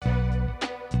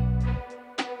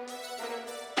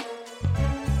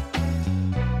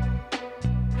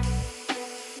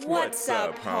What's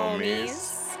up,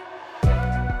 homies?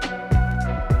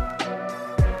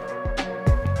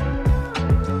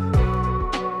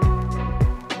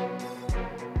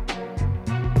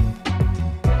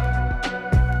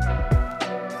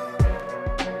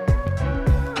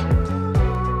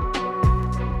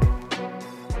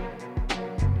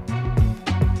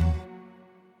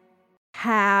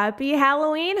 Happy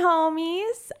Halloween,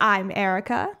 homies. I'm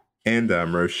Erica. And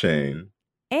I'm Roshane.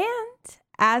 And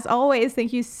as always,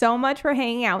 thank you so much for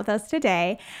hanging out with us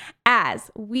today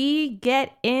as we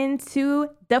get into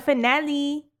the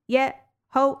finale. Yeah,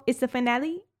 it's the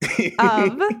finale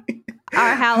of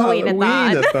our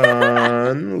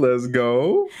Halloween-a-thon. Let's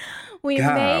go. We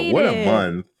made what it. a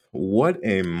month. What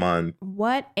a month.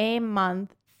 What a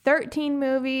month. 13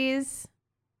 movies,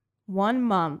 1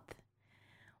 month.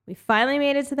 We finally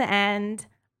made it to the end.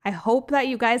 I hope that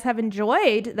you guys have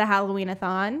enjoyed the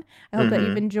Halloween-a-thon. I hope that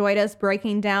you've enjoyed us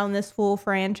breaking down this full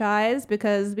franchise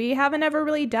because we haven't ever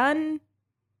really done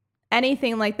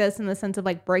anything like this in the sense of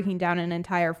like breaking down an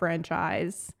entire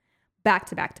franchise back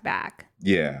to back to back.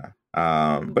 Yeah.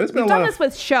 But it's been We've done this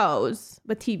with shows,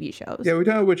 with TV shows. Yeah, we've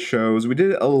done it with shows. We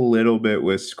did it a little bit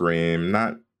with Scream.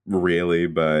 Not really,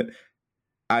 but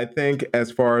I think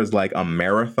as far as like a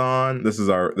marathon, this is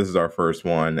our first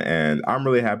one, and I'm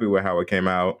really happy with how it came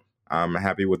out. I'm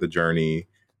happy with the journey.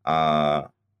 I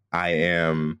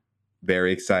am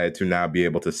very excited to now be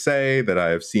able to say that I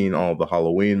have seen all the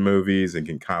Halloween movies and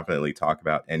can confidently talk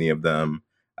about any of them.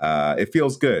 It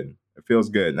feels good. It feels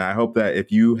good, and I hope that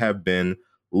if you have been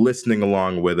listening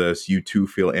along with us, you too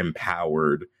feel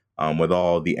empowered with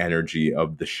all the energy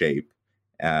of The Shape.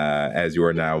 As you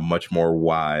are now much more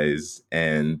wise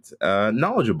and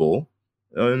knowledgeable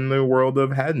in the world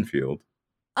of Haddonfield.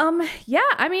 Yeah,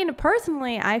 I mean,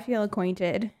 personally, I feel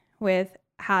acquainted with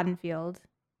Haddonfield,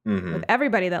 with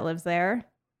everybody that lives there.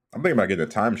 I'm thinking about getting a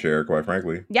timeshare, quite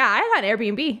frankly. Yeah, I got an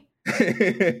Airbnb.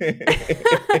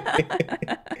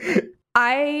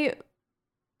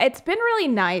 It's been really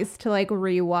nice to like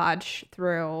rewatch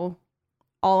through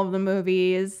all of the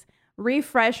movies,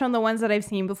 refresh on the ones that I've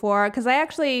seen before, because I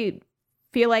actually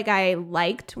feel like I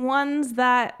liked ones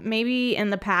that maybe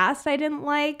in the past I didn't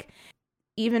like,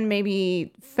 even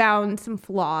maybe found some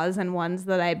flaws in ones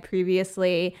that I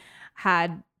previously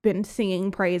had been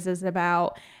singing praises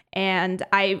about. And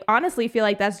I honestly feel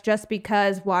like that's just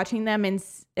because watching them in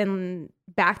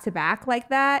back to back like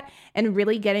that and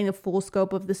really getting the full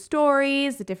scope of the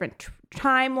stories, the different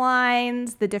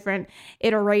timelines, the different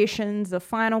iterations of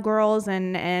Final Girls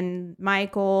and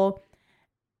Michael.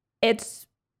 It's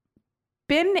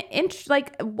been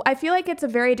I feel like it's a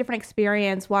very different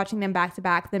experience watching them back to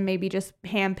back than maybe just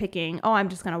handpicking, oh, I'm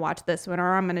just going to watch this one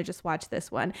or I'm going to just watch this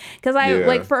one. Because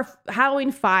like for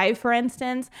Halloween 5, for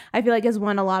instance, I feel like is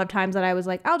one a lot of times that I was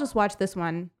like, I'll just watch this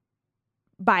one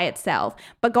by itself.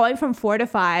 But going from 4 to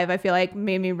 5, I feel like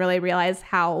made me really realize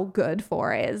how good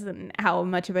 4 is and how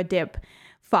much of a dip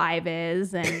 5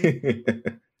 is. And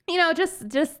you know, just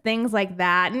things like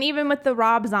that. And even with the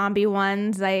Rob Zombie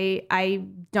ones, I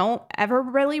don't ever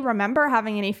really remember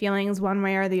having any feelings one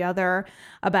way or the other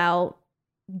about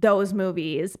those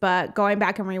movies. But going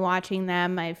back and rewatching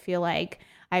them, I feel like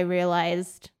I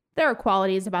realized there are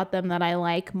qualities about them that I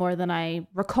like more than I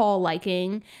recall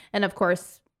liking. And of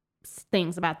course,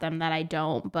 things about them that I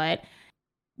don't. But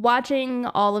watching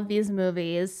all of these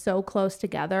movies so close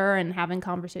together and having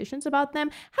conversations about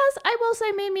them has, I will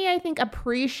say, made me, I think,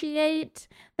 appreciate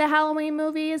the Halloween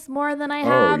movies more than I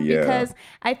have. Because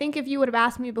I think if you would have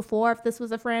asked me before if this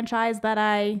was a franchise that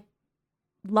I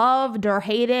loved or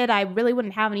hated, I really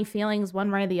wouldn't have any feelings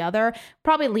one way or the other.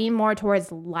 Probably lean more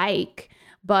towards like,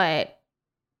 but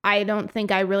I don't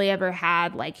think I really ever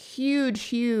had like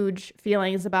huge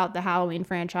feelings about the Halloween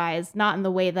franchise, not in the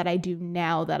way that I do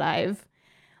now that I've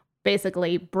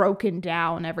basically broken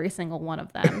down every single one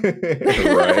of them.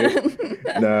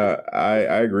 Right. No, I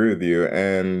agree with you.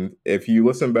 And if you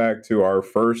listen back to our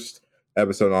first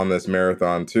episode on this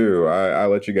marathon too, I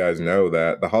let you guys know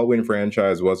that the Halloween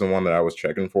franchise wasn't one that I was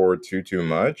checking forward to too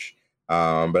much.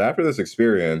 But after this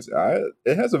experience,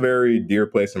 it has a very dear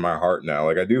place in my heart now.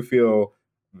 Like I do feel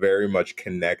very much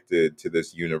connected to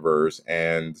this universe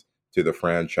and to the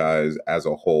franchise as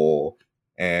a whole.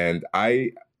 And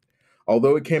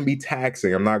although it can be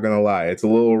taxing, I'm not going to lie, it's a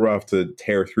little rough to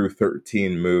tear through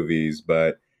 13 movies,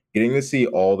 but getting to see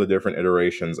all the different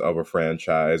iterations of a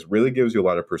franchise really gives you a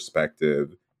lot of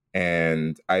perspective.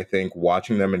 And I think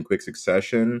watching them in quick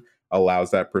succession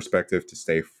allows that perspective to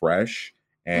stay fresh.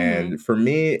 And for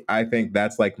me, I think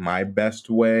that's like my best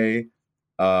way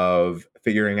of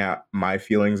figuring out my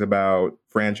feelings about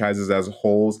franchises as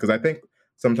wholes. Because I think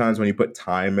sometimes when you put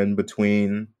time in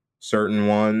between certain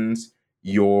ones,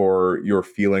 your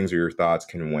feelings or your thoughts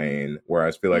can wane.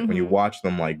 Whereas I feel like when you watch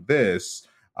them like this,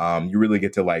 you really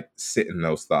get to like sit in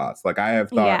those thoughts. Like I have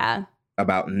thought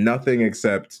about nothing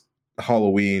except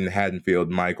Halloween, Haddonfield,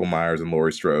 Michael Myers, and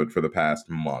Laurie Strode for the past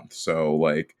month. So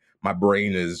like my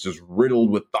brain is just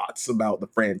riddled with thoughts about the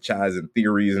franchise and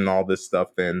theories and all this stuff.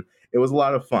 And it was a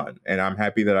lot of fun. And I'm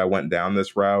happy that I went down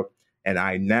this route. And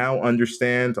I now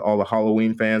understand all the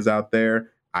Halloween fans out there.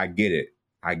 I get it.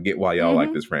 I get why y'all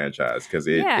like this franchise because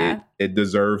it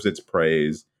deserves its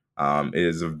praise. It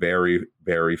is a very,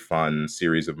 very fun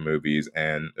series of movies,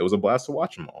 and it was a blast to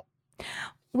watch them all.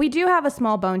 We do have a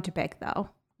small bone to pick, though.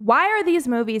 Why are these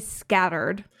movies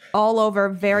scattered all over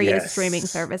various streaming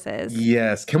services?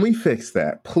 Yes. Can we fix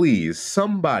that? Please,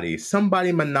 somebody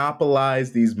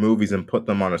monopolize these movies and put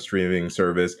them on a streaming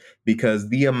service, because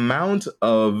the amount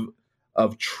of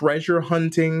treasure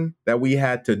hunting that we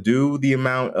had to do, the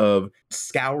amount of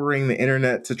scouring the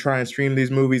internet to try and stream these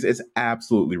movies, is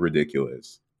absolutely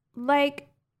ridiculous. Like,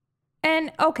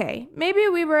 and okay, maybe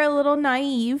we were a little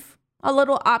naive, a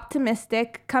little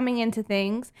optimistic coming into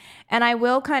things. And I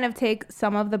will kind of take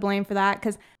some of the blame for that,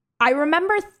 because I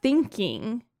remember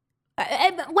thinking,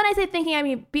 when I say thinking, I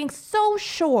mean being so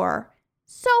sure,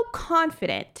 so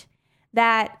confident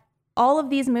that all of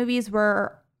these movies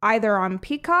were either on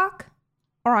Peacock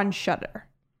or on Shudder.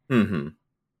 And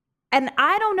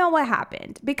I don't know what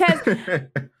happened, because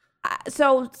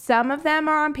so some of them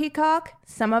are on Peacock,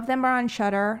 some of them are on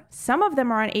Shudder, some of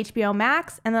them are on HBO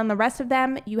Max, and then the rest of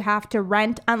them you have to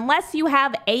rent unless you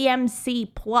have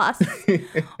AMC Plus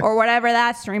or whatever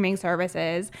that streaming service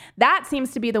is. That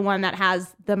seems to be the one that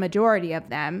has the majority of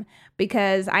them,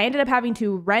 because I ended up having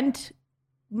to rent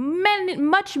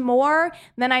much more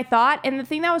than I thought. And the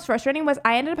thing that was frustrating was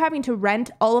I ended up having to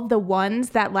rent all of the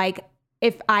ones that like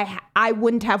if I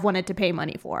wouldn't have wanted to pay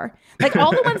money for. Like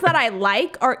all the ones that I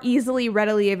like are easily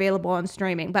readily available on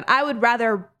streaming, but I would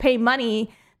rather pay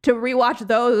money to rewatch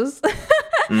those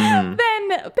than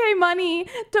pay money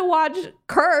to watch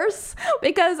Curse,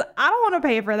 because I don't want to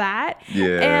pay for that.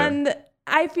 And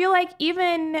I feel like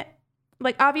even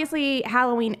like obviously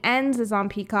Halloween Ends is on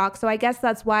Peacock, so I guess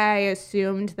that's why I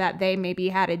assumed that they maybe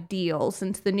had a deal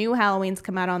since the new Halloween's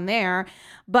come out on there.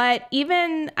 But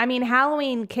even, I mean,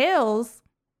 Halloween Kills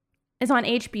is on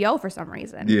HBO for some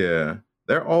reason. Yeah,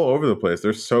 they're all over the place.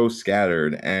 They're so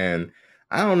scattered. And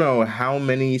I don't know how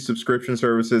many subscription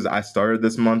services I started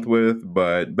this month with,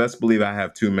 but best believe I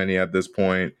have too many at this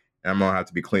point. And I'm going to have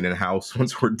to be cleaning house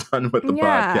once we're done with the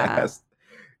podcast.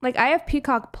 Like I have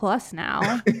Peacock Plus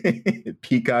now.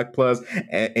 Peacock Plus,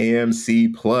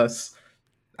 AMC Plus.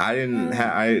 I didn't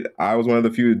I was one of the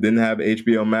few that didn't have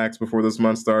HBO Max before this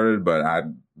month started, but I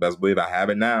best believe I have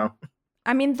it now.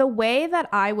 I mean, the way that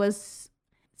I was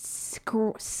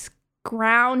scrounging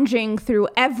through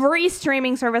every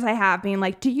streaming service I have, being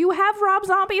like, do you have Rob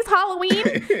Zombie's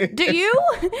Halloween?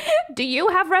 Do you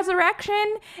have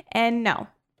Resurrection? And no,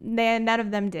 none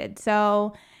of them did.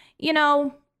 So, you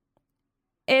know,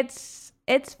 it's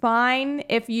fine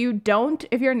if you're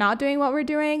not doing what we're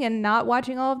doing and not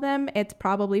watching all of them, it's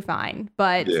probably fine.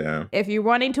 But if you're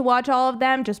wanting to watch all of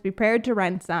them, just be prepared to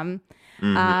rent some.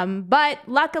 But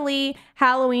luckily,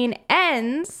 Halloween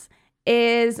Ends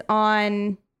is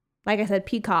on, like I said,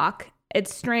 Peacock.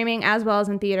 It's streaming as well as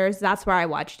in theaters. That's where I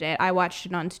watched it. I watched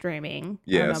it on streaming.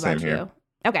 Yeah, same here.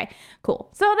 Okay, cool.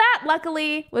 So that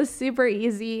luckily was super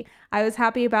easy. I was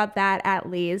happy about that at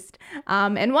least.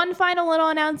 And one final little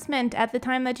announcement at the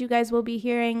time that you guys will be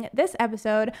hearing this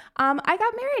episode. I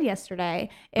got married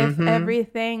yesterday. If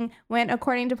everything went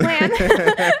according to plan.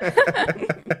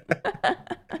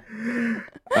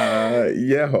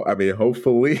 I mean,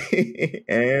 hopefully.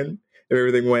 And if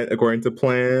everything went according to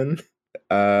plan.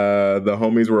 The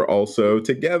homies were also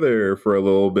together for a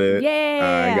little bit.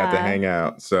 And got to hang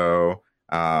out. So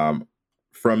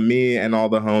from me and all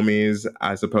the homies,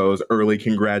 I suppose, early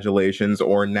congratulations,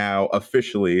 or now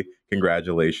officially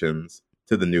congratulations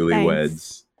to the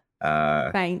newlyweds.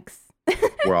 Thanks.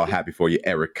 We're all happy for you,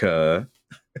 Erica.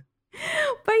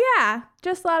 But yeah,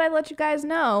 just thought I'd let you guys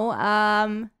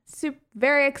know.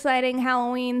 Very exciting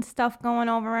Halloween stuff going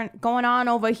on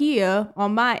over here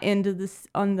on my end of this,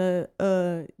 on the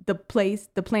place,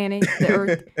 the planet, the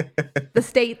earth, the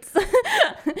states.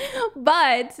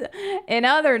 But in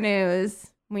other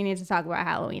news, we need to talk about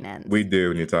Halloween Ends. We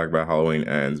do need to talk about Halloween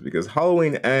Ends, because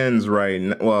Halloween Ends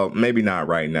well, maybe not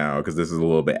right now because this is a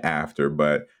little bit after,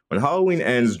 but when Halloween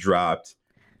Ends dropped,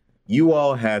 you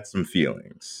all had some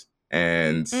feelings,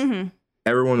 and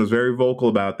everyone was very vocal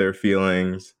about their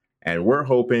feelings. And we're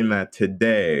hoping that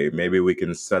today, maybe we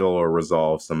can settle or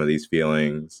resolve some of these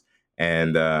feelings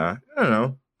and, I don't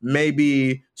know,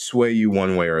 maybe sway you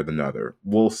one way or another.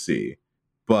 We'll see.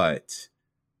 But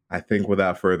I think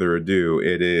without further ado,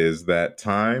 it is that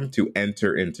time to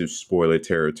enter into spoiler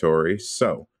territory.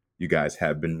 So, you guys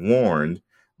have been warned.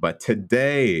 But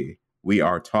today, we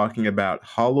are talking about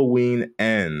Halloween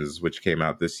Ends, which came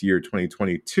out this year,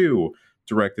 2022,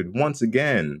 directed once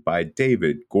again by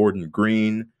David Gordon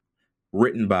Green,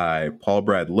 written by Paul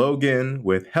Brad Logan,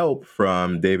 with help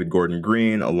from David Gordon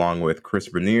Green, along with Chris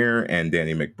Vernier and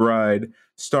Danny McBride,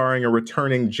 starring a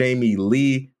returning Jamie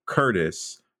Lee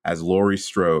Curtis as Laurie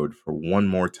Strode for one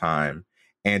more time,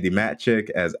 Andy Matchik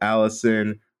as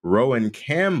Allison, Rowan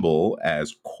Campbell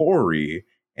as Corey,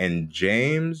 and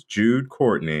James Jude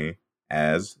Courtney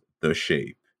as The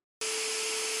Shape.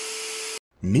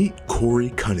 Meet Corey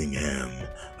Cunningham,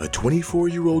 a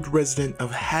 24-year-old resident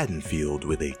of Haddonfield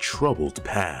with a troubled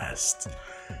past.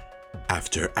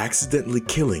 After accidentally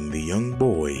killing the young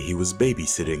boy he was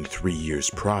babysitting 3 years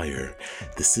prior,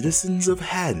 the citizens of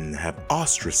Haddon have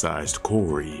ostracized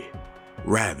Corey.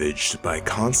 Ravaged by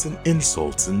constant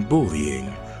insults and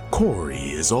bullying,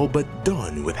 Corey is all but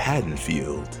done with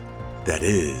Haddonfield. That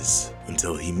is,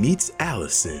 until he meets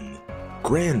Allison,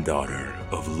 granddaughter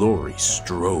of Laurie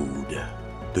Strode.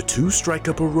 The two strike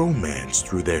up a romance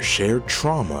through their shared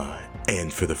trauma,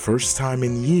 and for the first time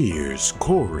in years,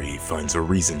 Corey finds a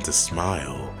reason to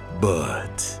smile.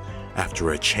 But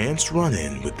after a chance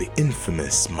run-in with the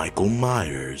infamous Michael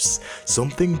Myers,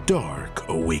 something dark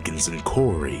awakens in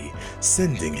Corey,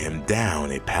 sending him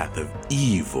down a path of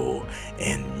evil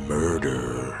and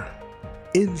murder.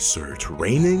 Insert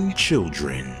raining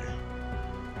children,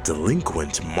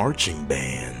 delinquent marching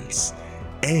bands,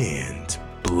 and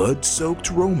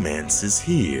blood-soaked romances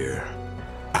here.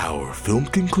 Our film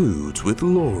concludes with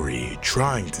Laurie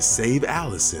trying to save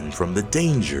Allison from the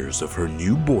dangers of her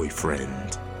new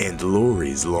boyfriend, and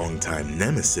Laurie's longtime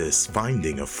nemesis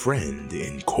finding a friend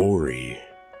in Corey.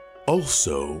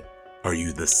 Also, are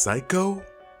you the psycho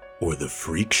or the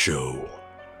freak show?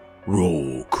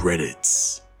 Roll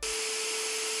credits.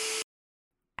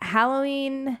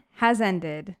 Halloween has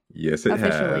ended. Yes, it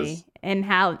officially has. in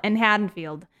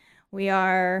Haddonfield. We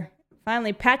are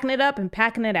finally packing it up and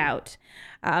packing it out.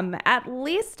 At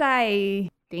least I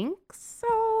think so.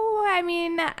 I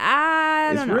mean,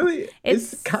 I don't know.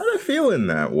 It's kind of feeling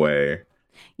that way.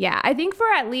 Yeah, I think for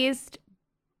at least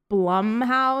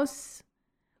Blumhouse,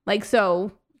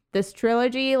 this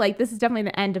trilogy, this is definitely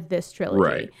the end of this trilogy.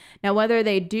 Right. Now, whether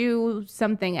they do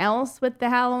something else with the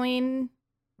Halloween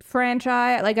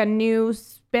franchise, like a new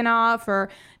spin-off or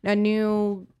a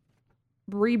new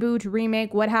reboot,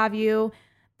 remake, what have you,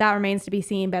 that remains to be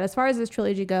seen. But as far as this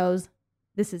trilogy goes,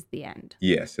 this is the end.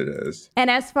 Yes, it is. And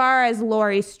as far as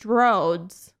Laurie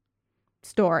Strode's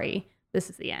story, this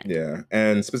is the end. Yeah,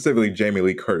 and specifically Jamie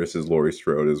Lee Curtis's Laurie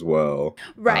Strode as well.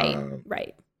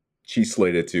 Right. She's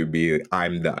slated to be,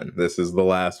 I'm done. This is the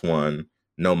last one.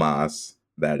 No mas.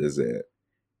 That is it.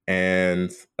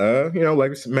 And,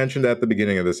 like we mentioned at the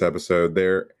beginning of this episode,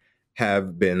 there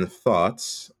have been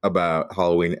thoughts about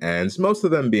Halloween Ends, most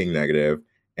of them being negative.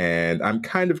 And I'm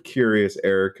kind of curious,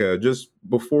 Erica, just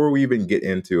before we even get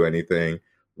into anything,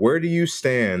 where do you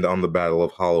stand on the Battle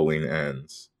of Halloween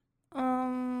Ends?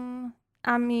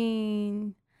 I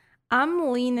mean,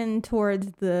 I'm leaning towards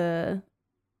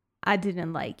I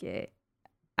didn't like it.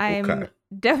 I'm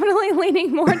definitely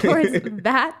leaning more towards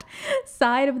that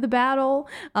side of the battle.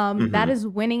 That is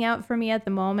winning out for me at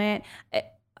the moment.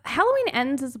 Halloween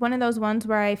Ends is one of those ones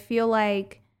where I feel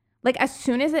like as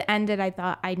soon as it ended, I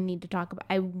thought I need to talk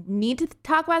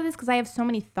about this because I have so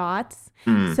many thoughts.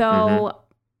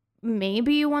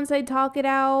 Maybe once I talk it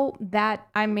out, that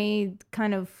I may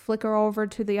kind of flicker over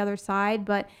to the other side.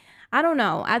 But I don't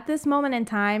know. At this moment in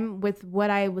time, with what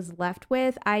I was left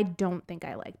with, I don't think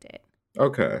I liked it.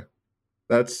 Okay.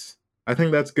 I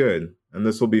think that's good. And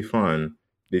this will be fun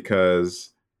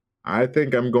because I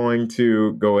think I'm going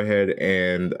to go ahead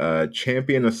and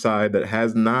champion a side that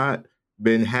has not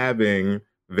been having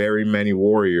very many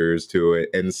warriors to it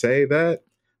and say that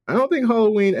I don't think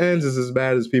Halloween Ends is as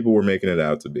bad as people were making it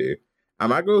out to be. I'm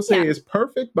not going to say it's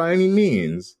perfect by any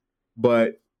means,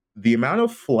 but the amount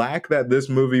of flack that this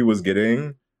movie was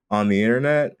getting on the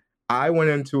internet, I went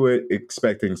into it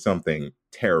expecting something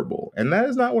terrible. And that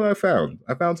is not what I found.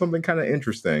 I found something kind of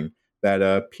interesting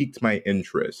that piqued my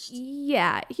interest.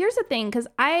 Yeah, here's the thing, because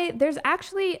there's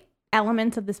actually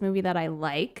elements of this movie that I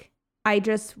like. I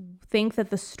just think that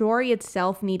the story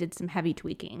itself needed some heavy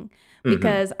tweaking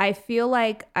because I feel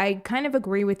like I kind of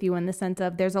agree with you in the sense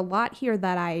of there's a lot here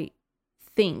that I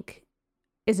think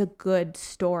is a good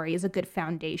story, is a good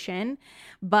foundation.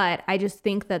 But I just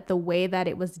think that the way that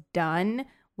it was done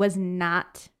was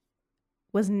not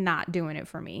was not doing it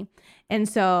for me. And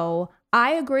so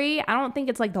I agree. I don't think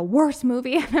it's like the worst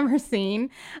movie I've ever seen.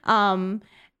 And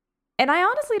I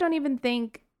honestly don't even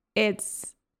think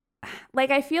it's like,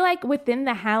 I feel like within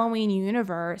the Halloween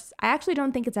universe, I actually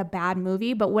don't think it's a bad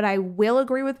movie, but what I will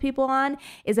agree with people on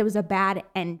is it was a bad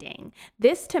ending.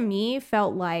 This to me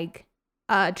felt like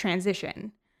a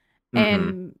transition.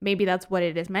 And maybe that's what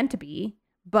it is meant to be,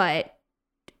 but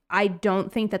I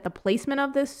don't think that the placement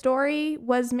of this story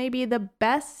was maybe the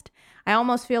best. I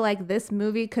almost feel like this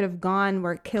movie could have gone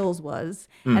where Kills was,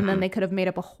 and then they could have made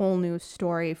up a whole new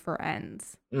story for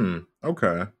Ends.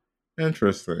 Okay.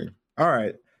 Interesting. All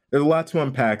right. There's a lot to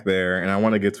unpack there, and I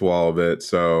want to get to all of it.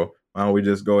 So why don't we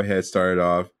just go ahead and start it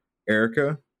off.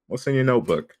 Erica, what's in your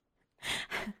notebook?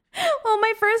 Well,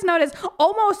 my first note is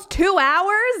almost 2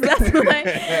 hours. That's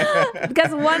my,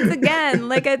 because once again,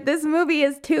 like this movie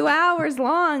is 2 hours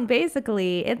long.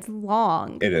 Basically, it's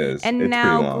long. It is. And it's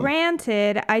now,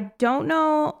 granted, I don't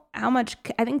know how much.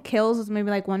 I think Kills was maybe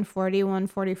like 140,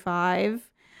 145.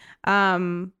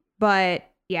 But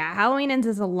yeah, Halloween Ends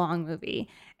is a long movie,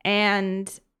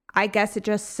 and I guess it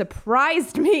just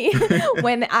surprised me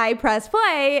when I pressed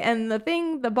play and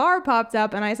the bar popped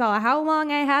up and I saw how long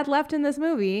I had left in this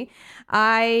movie.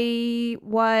 I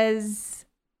was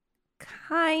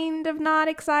kind of not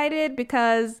excited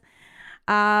because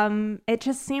it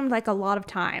just seemed like a lot of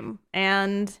time.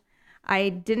 And I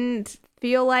didn't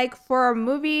feel like, for a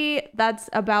movie that's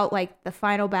about like the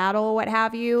final battle or what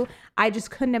have you, I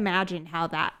just couldn't imagine how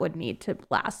that would need to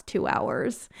last 2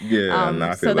 hours.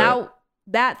 Yeah, so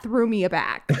that threw me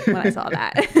aback when I saw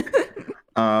that.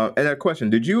 And a question,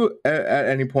 did you at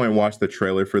any point watch the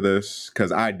trailer for this?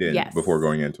 Because I did. Yes. Before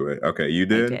going into it. Okay, you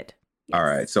did? I did. Yes. All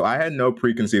right. So I had no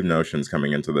preconceived notions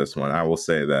coming into this one. I will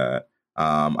say that.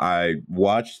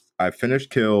 I finished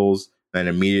Kills and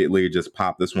immediately just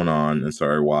popped this one on and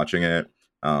started watching it.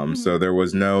 So there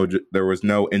was no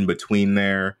in between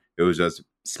there. It was just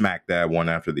smack dab one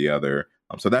after the other.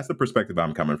 So that's the perspective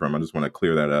I'm coming from. I just want to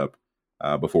clear that up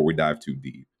before we dive too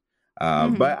deep.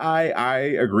 But I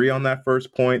agree on that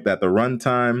first point that the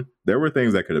runtime, there were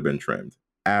things that could have been trimmed.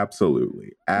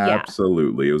 Absolutely. Yeah.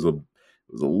 It was a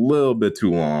little bit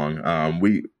too long.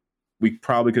 We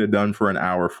probably could have done for an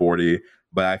hour 40,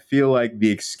 but I feel like the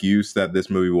excuse that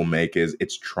this movie will make is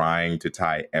it's trying to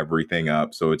tie everything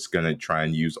up. So it's going to try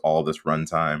and use all this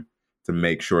runtime to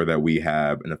make sure that we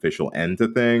have an official end to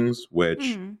things,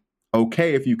 which,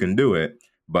 okay, if you can do it,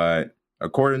 but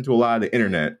according to a lot of the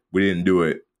internet, we didn't do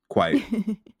it quite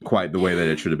the way that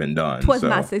it should have been done. It was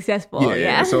not successful.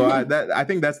 Yeah. So I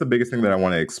think that's the biggest thing that I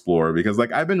want to explore, because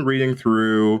like I've been reading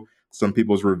through some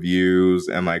people's reviews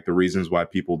and like the reasons why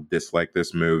people dislike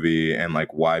this movie and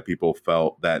like why people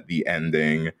felt that the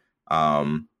ending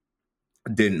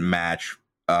didn't match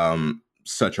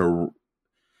such an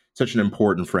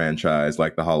important franchise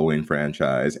like the Halloween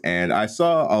franchise. And I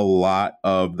saw a lot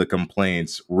of the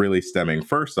complaints really stemming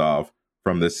first off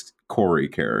from this Corey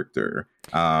character.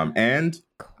 And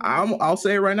I'll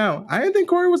say it right now. I didn't think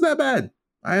Corey was that bad.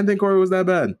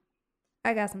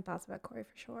 I got some thoughts about Corey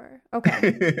for sure.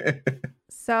 Okay.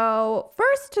 So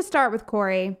first, to start with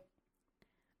Corey,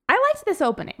 I liked this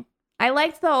opening.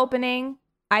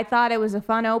 I thought it was a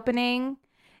fun opening,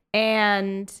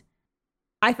 and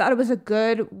I thought it was a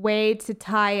good way to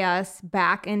tie us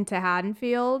back into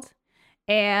Haddonfield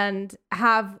and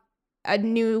have a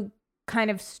new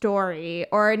kind of story,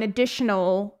 or an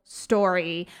additional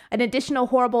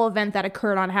horrible event that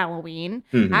occurred on Halloween.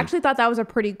 I actually thought that was a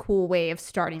pretty cool way of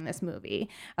starting this movie,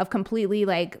 of completely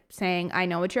like saying, I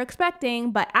know what you're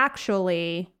expecting, but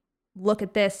actually look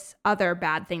at this other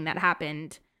bad thing that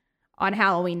happened on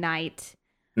Halloween night.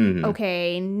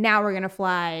 Okay, now we're gonna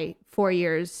fly 4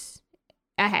 years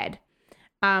ahead.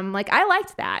 Like I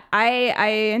liked that.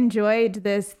 I enjoyed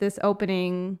this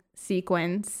opening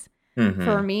sequence.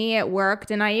 For me, it worked,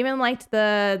 and I even liked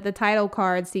the title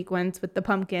card sequence with the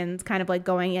pumpkins kind of like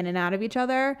going in and out of each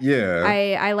other. Yeah,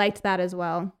 I liked that as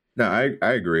well. No,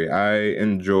 I agree. I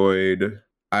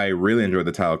really enjoyed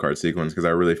the title card sequence because I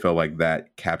really felt like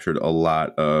that captured a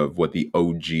lot of what the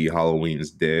OG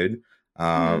Halloweens did.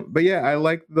 But yeah, I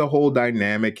like the whole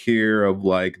dynamic here of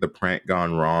like the prank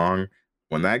gone wrong.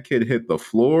 When that kid hit the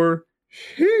floor,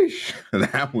 sheesh,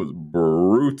 that was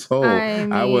brutal.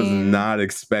 I was not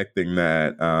expecting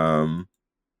that.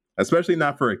 Especially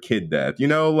not for a kid death. You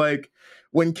know, like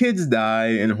when kids die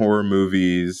in horror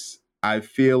movies, I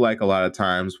feel like a lot of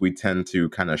times we tend to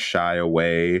kind of shy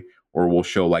away, or we'll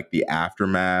show like the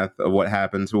aftermath of what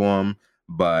happened to them.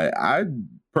 But I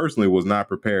personally was not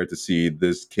prepared to see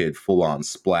this kid full on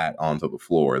splat onto the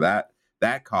floor. That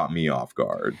that caught me off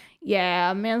guard.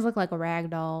 Yeah, man's looked like a rag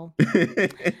doll.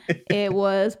 It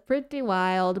was pretty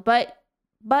wild, but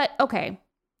okay,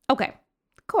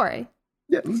 Corey.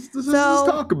 Yeah, let's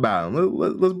talk about him.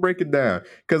 Let's break it down.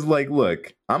 Because, like,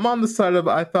 look, I'm on the side of,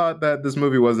 I thought that this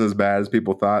movie wasn't as bad as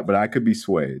people thought, but I could be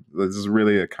swayed. This is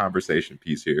really a conversation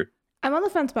piece here. I'm on the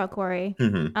fence about Corey.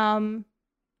 Mm-hmm.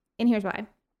 And here's why.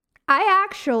 I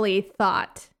actually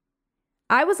thought,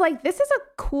 I was like, this is a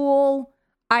cool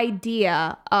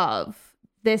idea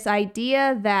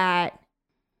that,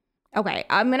 okay,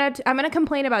 I'm gonna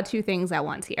complain about two things at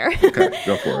once here. Okay,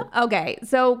 go for it. Okay,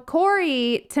 so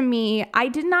Corey, to me, I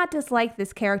did not dislike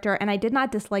this character and I did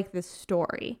not dislike this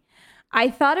story. I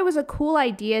thought it was a cool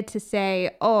idea to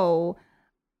say, oh,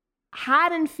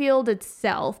 Haddonfield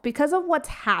itself, because of what's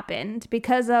happened,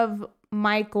 because of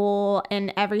Michael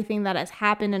and everything that has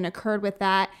happened and occurred with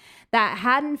that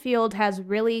Haddonfield has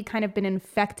really kind of been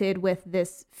infected with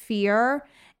this fear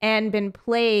and been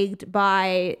plagued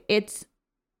by it's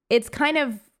kind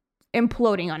of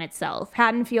imploding on itself.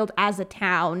 Haddonfield as a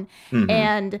town,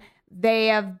 and they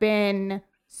have been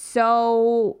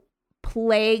so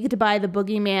plagued by the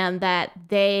boogeyman that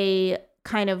they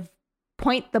kind of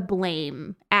point the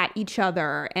blame at each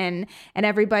other, and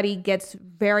everybody gets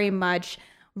very much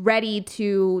ready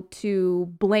to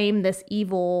blame this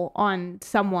evil on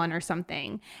someone or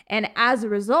something. And as a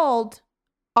result,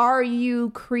 are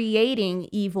you creating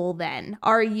evil then?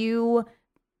 Are you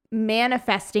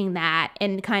manifesting that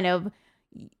and kind of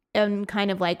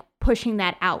like pushing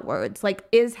that outwards? Like,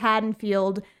 is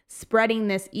Haddonfield spreading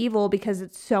this evil because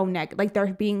it's so like they're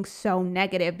being so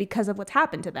negative because of what's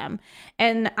happened to them?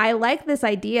 And I like this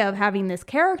idea of having this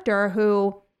character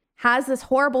who has this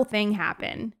horrible thing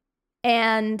happen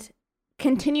and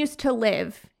continues to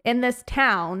live in this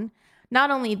town.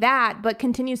 Not only that, but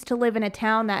continues to live in a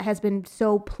town that has been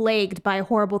so plagued by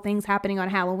horrible things happening on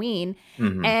Halloween.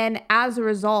 And as a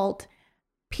result,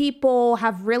 people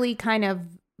have really kind of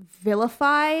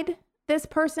vilified this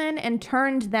person and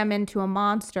turned them into a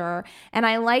monster. And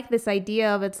I like this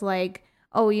idea of, it's like,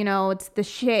 oh, you know, it's the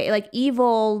shit, like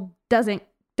evil doesn't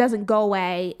go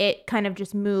away. It kind of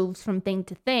just moves from thing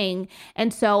to thing.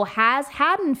 And so has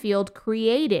Haddonfield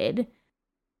created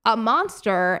a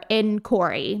monster in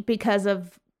Corey because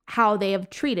of how they have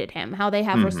treated him, how they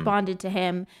have responded to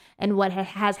him, and what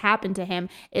has happened to him?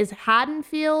 Is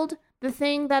Haddonfield the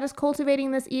thing that is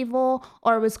cultivating this evil,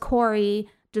 or was Corey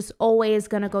just always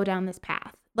going to go down this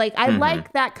path? Like, I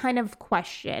like that kind of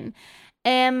question.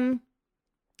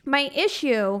 My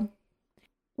issue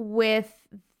with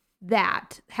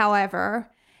that, however,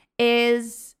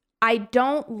 is I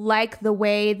don't like the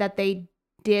way that they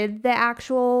did the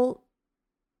actual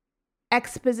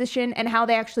exposition and how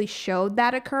they actually showed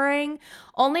that occurring,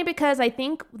 only because I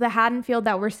think the Haddonfield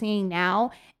that we're seeing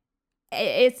now,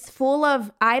 it's full of,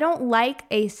 I don't like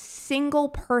a single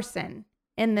person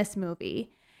in this movie.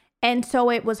 And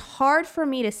so it was hard for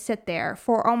me to sit there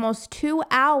for almost 2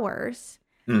 hours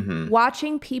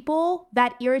watching people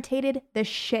that irritated the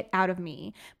shit out of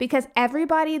me, because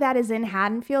everybody that is in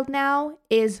Haddonfield now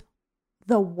is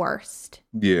the worst.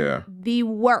 Yeah. The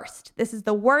worst. This is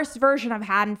the worst version of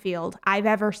Haddonfield I've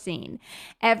ever seen.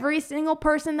 Every single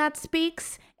person that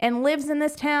speaks and lives in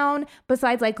this town,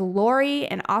 besides like Laurie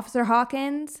and Officer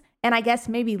Hawkins, and I guess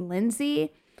maybe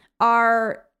Lindsay,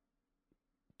 are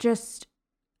just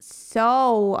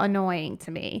so annoying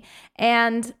to me.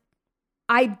 And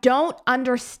I don't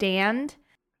understand.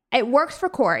 It works for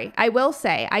Corey, I will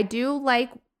say. I do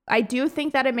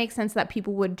think that it makes sense that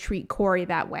people would treat Corey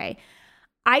that way.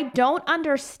 I don't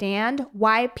understand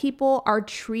why people are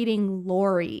treating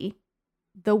Laurie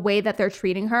the way that they're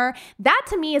treating her. That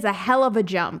to me is a hell of a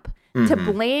jump. To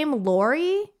blame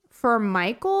Laurie for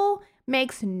Michael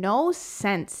makes no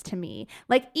sense to me.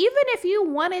 Like, even if you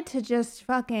wanted to just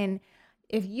fucking,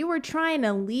 if you were trying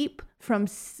to leap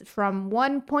from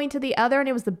one point to the other and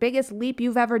it was the biggest leap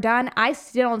you've ever done, I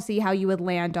still don't see how you would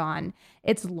land on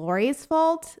it's Laurie's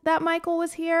fault that Michael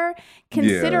was here.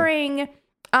 Considering,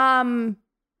 blame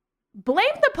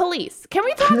the police. Can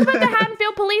we talk about the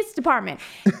Haddonfield Police Department?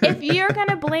 If you're going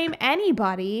to blame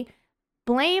anybody,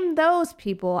 blame those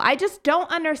people. I just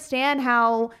don't understand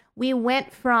how we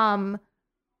went from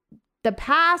the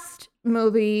past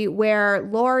movie where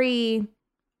Laurie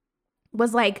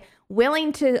was like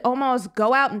willing to almost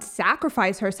go out and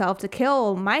sacrifice herself to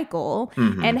kill Michael,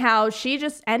 and how she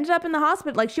just ended up in the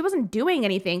hospital. Like, she wasn't doing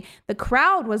anything. The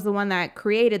crowd was the one that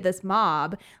created this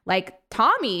mob. Like,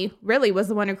 Tommy really was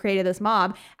the one who created this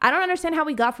mob. I don't understand how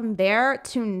we got from there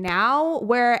to now,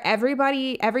 where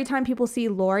every time people see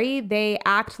Laurie, they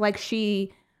act like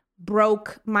she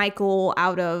broke Michael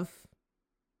out of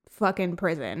fucking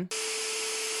prison.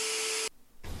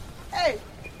 Hey,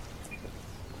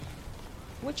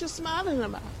 what you smiling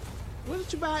about? What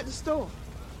did you buy at the store?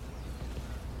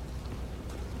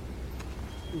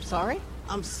 I'm sorry?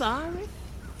 I'm sorry.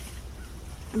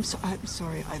 I'm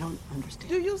sorry, I don't understand.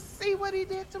 Do you see what he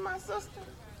did to my sister?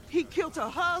 He killed her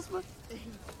husband, and he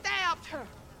stabbed her,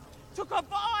 took her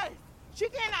voice. She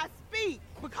cannot speak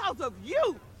because of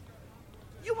you.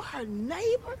 You were her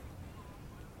neighbor,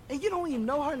 and you don't even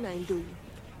know her name, do you?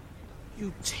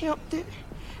 You tempted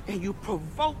and you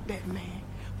provoked that man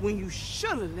when you should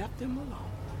have left him alone.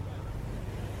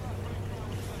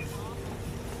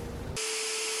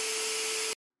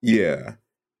 Yeah.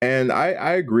 And I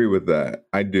agree with that.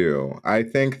 I do. I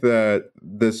think that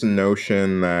this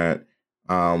notion that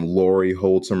Lori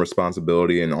holds some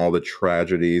responsibility in all the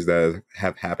tragedies that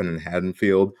have happened in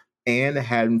Haddonfield, and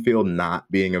Haddonfield not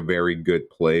being a very good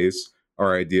place,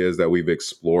 are ideas that we've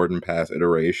explored in past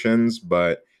iterations,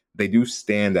 but they do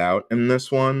stand out in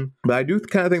this one. But I do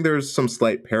kind of think there's some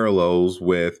slight parallels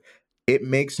with it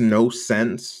makes no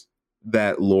sense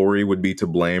that Lori would be to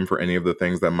blame for any of the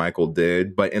things that Michael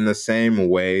did, but in the same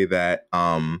way that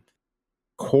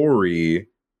Corey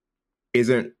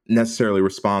isn't necessarily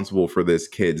responsible for this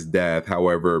kid's death.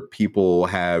 However, people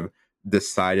have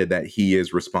decided that he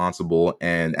is responsible,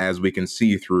 and as we can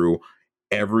see through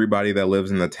everybody that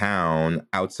lives in the town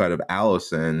outside of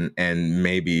Allison and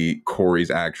maybe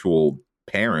Corey's actual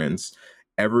parents,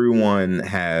 everyone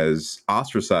has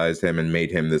ostracized him and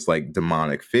made him this like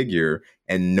demonic figure,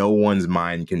 and no one's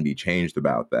mind can be changed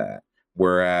about that.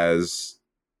 Whereas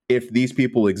if these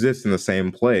people exist in the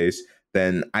same place,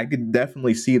 then I could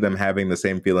definitely see them having the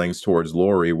same feelings towards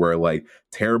Lori, where like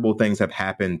terrible things have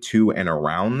happened to and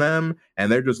around them,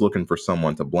 and they're just looking for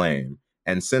someone to blame.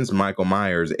 And since Michael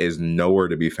Myers is nowhere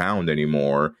to be found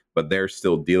anymore, but they're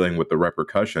still dealing with the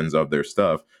repercussions of their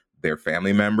stuff, their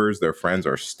family members, their friends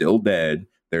are still dead.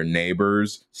 Their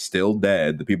neighbors still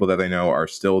dead. The people that they know are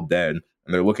still dead.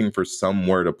 And they're looking for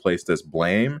somewhere to place this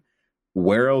blame.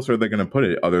 Where else are they going to put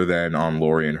it other than on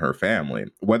Lori and her family?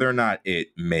 Whether or not it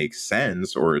makes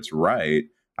sense or it's right,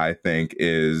 I think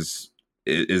is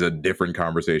a different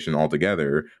conversation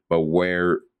altogether. But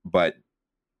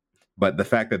the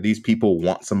fact that these people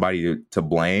want somebody to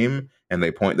blame and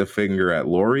they point the finger at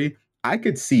Lori, I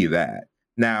could see that.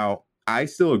 Now, I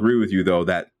still agree with you, though,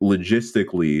 that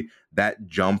logistically, that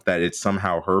jump that it's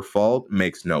somehow her fault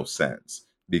makes no sense.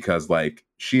 Because, like,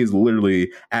 she is literally,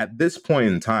 at this point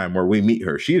in time where we meet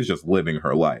her, she is just living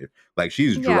her life. Like,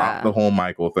 she's dropped the whole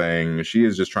Michael thing. She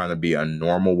is just trying to be a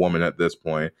normal woman at this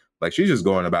point. Like, she's just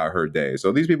going about her day.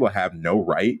 So these people have no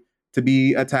right to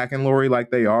be attacking Lori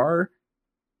like they are.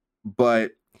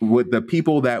 But with the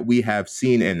people that we have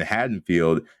seen in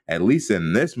Haddonfield, at least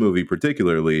in this movie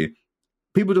particularly,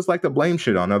 people just like to blame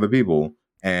shit on other people.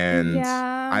 And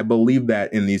I believe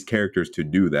that in these characters to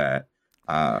do that.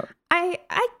 I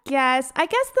guess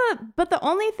the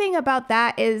only thing about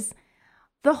that is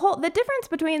the difference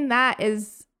between that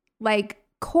is like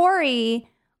Corey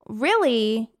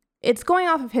really, it's going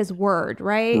off of his word,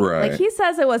 right? Like he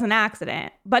says it was an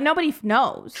accident, but nobody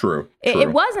knows. True.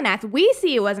 It was an accident. We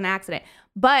see it was an accident,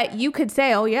 but you could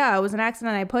say, oh yeah, it was an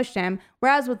accident. I pushed him.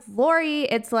 Whereas with Lori,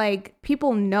 it's like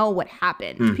people know what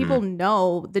happened. Mm-hmm. People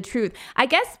know the truth. I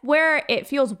guess where it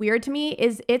feels weird to me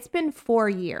is it's been 4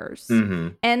 years. Mm-hmm.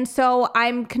 And so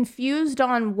I'm confused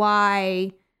on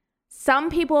why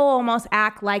some people almost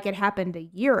act like it happened a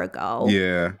year ago.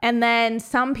 Yeah. And then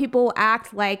some people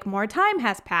act like more time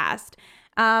has passed.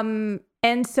 And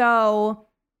so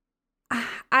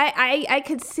I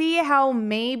could see how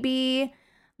maybe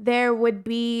there would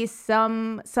be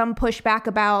some pushback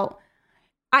about,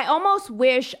 I almost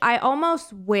wish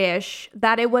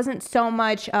that it wasn't so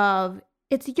much of,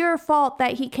 it's your fault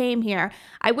that he came here.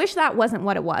 I wish that wasn't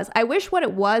what it was. I wish what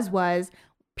it was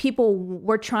people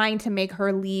were trying to make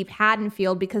her leave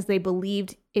Haddonfield because they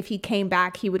believed if he came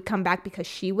back, he would come back because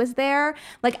she was there.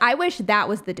 Like, I wish that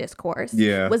was the discourse.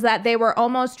 Yeah. Was that they were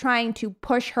almost trying to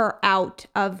push her out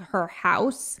of her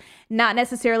house, not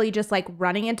necessarily just like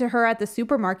running into her at the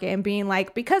supermarket and being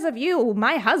like, because of you,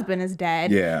 my husband is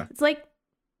dead. Yeah. It's like,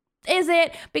 is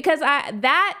it? Because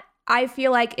I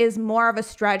feel like is more of a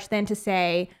stretch than to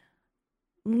say,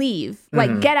 leave,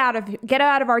 like get out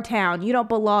of our town, you don't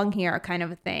belong here, kind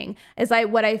of a thing, is like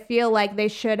what I feel like they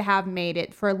should have made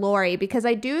it for Lori. Because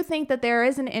I do think that there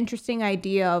is an interesting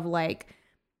idea of like,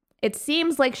 it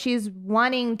seems like she's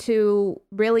wanting to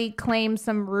really claim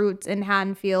some roots in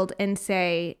Haddonfield and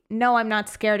say, no, I'm not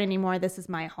scared anymore, this is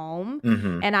my home,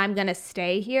 and I'm gonna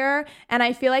stay here. And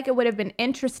I feel like it would have been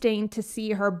interesting to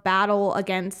see her battle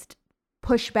against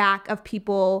pushback of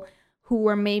people who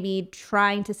were maybe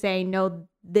trying to say, no,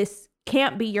 this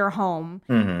can't be your home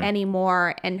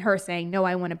anymore, and her saying, no,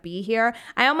 I want to be here.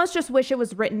 I almost just wish it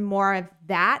was written more of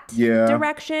that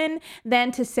direction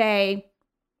than to say,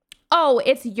 oh,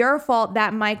 it's your fault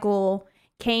that Michael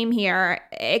came here,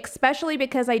 especially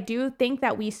because I do think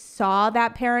that we saw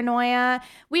that paranoia.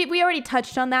 We already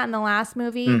touched on that in the last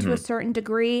movie to a certain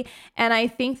degree, and I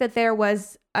think that there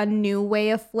was a new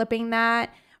way of flipping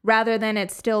that rather than it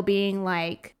still being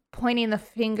like pointing the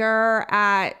finger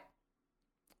at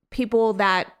people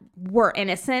that were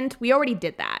innocent. We already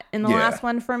did that in the last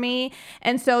one for me.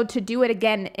 And so to do it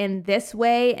again in this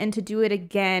way and to do it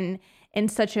again in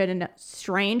such a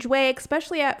strange way,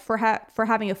 especially for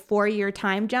having a 4-year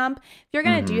time jump, if you're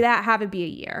going to do that, have it be a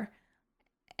year.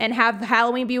 And have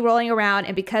Halloween be rolling around.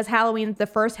 And because Halloween, the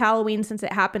first Halloween since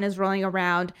it happened is rolling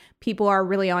around, people are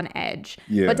really on edge.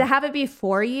 Yeah. But to have it be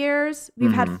 4 years,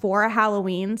 we've had 4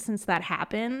 Halloweens since that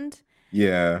happened.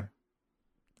 Yeah.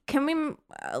 Can we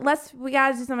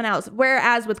gotta do something else.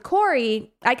 Whereas with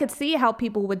Corey, I could see how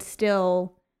people would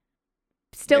still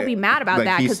be mad about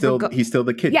that. He's still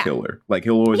the kid killer. Like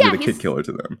he'll always be the kid killer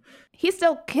to them. He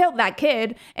still killed that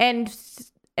kid, and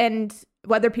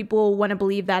whether people want to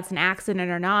believe that's an accident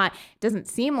or not, it doesn't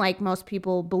seem like most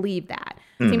people believe that.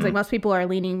 It seems like most people are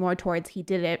leaning more towards he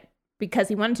did it because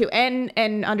he wanted to,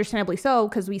 and understandably so,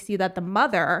 because we see that the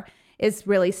mother is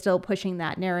really still pushing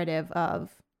that narrative of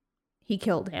he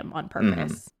killed him on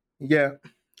purpose. Yeah,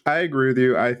 I agree with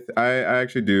you. I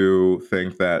actually do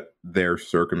think that their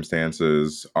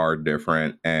circumstances are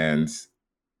different, and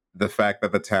the fact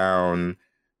that the town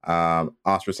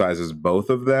ostracizes both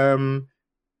of them,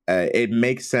 it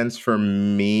makes sense for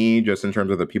me just in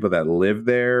terms of the people that live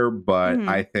there, but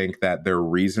I think that their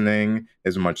reasoning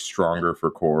is much stronger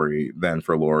for Corey than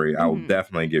for Laurie. I will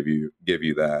definitely give you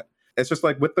that. It's just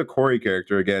like with the Corey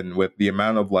character, again, with the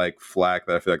amount of like flack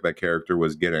that I feel like that character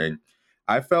was getting,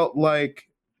 I felt like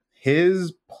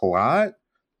his plot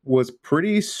was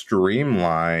pretty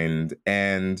streamlined,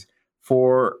 and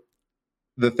for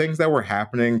the things that were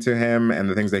happening to him and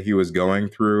the things that he was going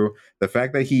through, the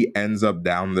fact that he ends up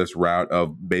down this route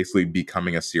of basically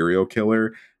becoming a serial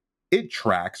killer, it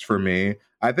tracks for me.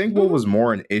 I think what was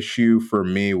more an issue for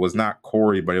me was not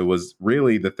Corey, but it was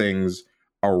really the things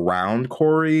around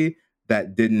Corey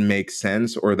that didn't make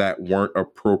sense or that weren't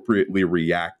appropriately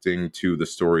reacting to the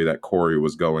story that Corey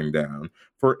was going down.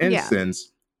 For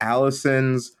instance,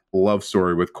 Allison's love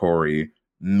story with Corey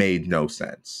made no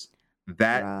sense.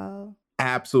 That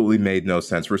absolutely made no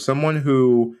sense. For someone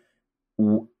who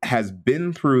has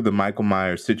been through the Michael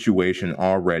Myers situation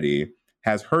already,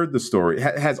 has heard the story,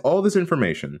 has all this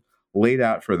information laid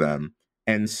out for them,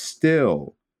 and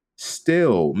still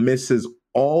misses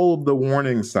all of the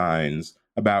warning signs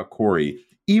about Corey.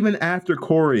 Even after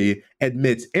Corey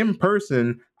admits in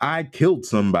person, I killed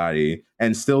somebody,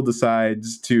 and still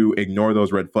decides to ignore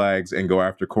those red flags and go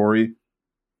after Corey.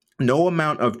 No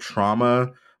amount of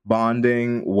trauma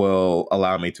bonding will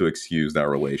allow me to excuse that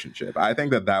relationship. I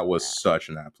think that was such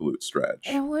an absolute stretch.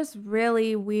 It was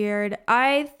really weird.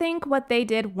 I think what they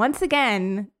did, once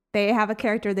again, they have a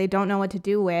character they don't know what to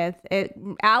do with.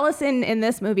 Allison in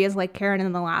this movie is like Karen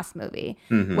in the last movie,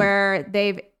 where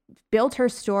they've built her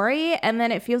story and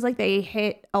then it feels like they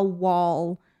hit a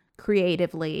wall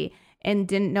creatively and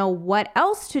didn't know what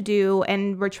else to do,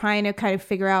 and were trying to kind of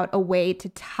figure out a way to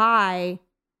tie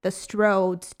the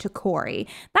Strodes to Corey.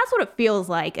 That's what it feels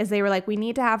like, is they were like, we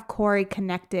need to have Corey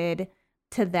connected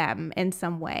to them in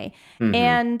some way.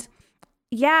 And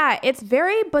yeah, it's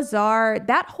very bizarre.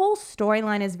 That whole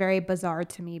storyline is very bizarre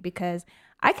to me, because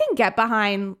I can get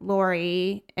behind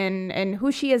Laurie and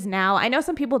who she is now. I know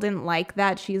some people didn't like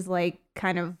that she's like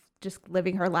kind of just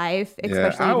living her life.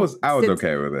 Especially I was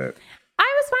okay with it.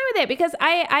 I was fine with it because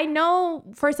I know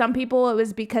for some people it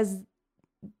was because,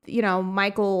 you know,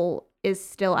 Michael is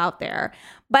still out there.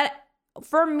 But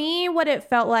for me, what it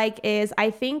felt like is,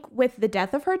 I think with the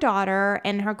death of her daughter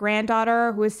and her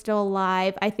granddaughter who is still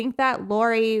alive, I think that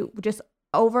Laurie just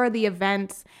over the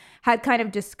events had kind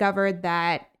of discovered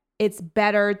that it's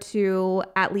better to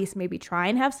at least maybe try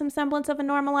and have some semblance of a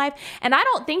normal life. And I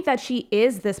don't think that she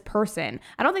is this person.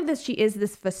 I don't think that she is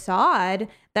this facade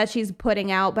that she's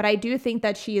putting out, but I do think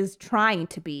that she is trying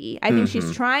to be. I think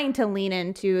she's trying to lean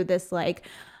into this like,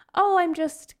 oh, I'm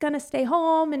just going to stay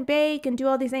home and bake and do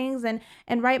all these things and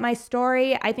write my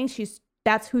story. I think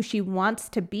that's who she wants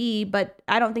to be, but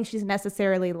I don't think she's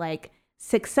necessarily like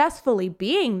successfully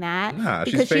being that,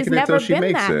 because she's never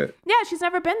been that. Yeah, she's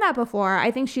never been that before.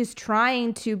 I think she's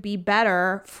trying to be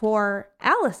better for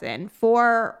Allison,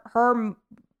 for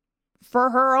for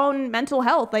her own mental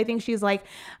health. I think she's like,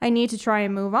 I need to try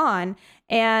and move on.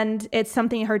 And it's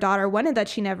something her daughter wanted that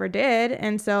she never did.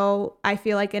 And so I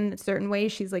feel like in certain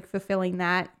ways she's like fulfilling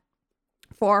that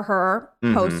for her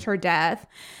post her death.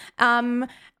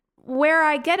 Where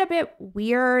I get a bit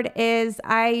weird is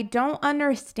I don't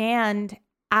understand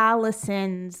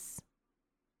Allison's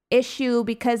issue,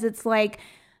 because it's like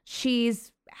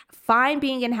she's fine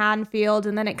being in Haddonfield,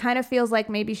 and then it kind of feels like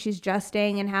maybe she's just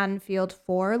staying in Haddonfield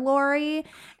for Laurie,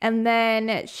 and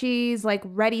then she's like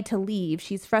ready to leave.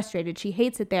 She's frustrated. She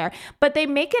hates it there. But they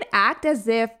make it act as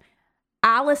if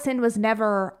Allison was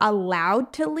never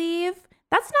allowed to leave.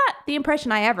 That's not the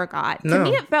impression I ever got. No. To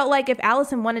me, it felt like if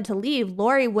Allison wanted to leave,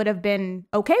 Laurie would have been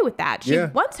okay with that. She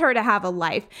wants her to have a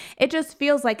life. It just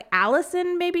feels like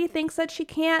Allison maybe thinks that she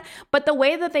can't. But the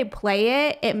way that they play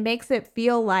it, it makes it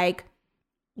feel like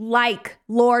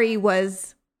Laurie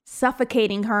was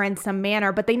suffocating her in some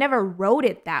manner, but they never wrote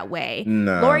it that way.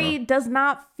 No. Laurie does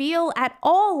not feel at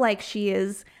all like she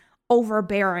is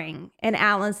overbearing in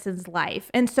Allison's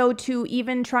life. And so to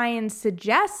even try and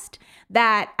suggest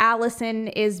that Allison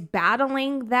is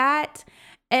battling that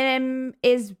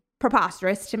is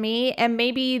preposterous to me. And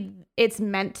maybe it's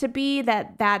meant to be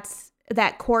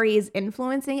that Corey is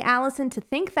influencing Allison to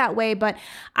think that way. But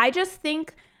I just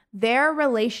think their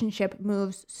relationship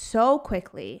moves so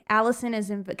quickly. Allison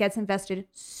gets invested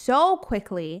so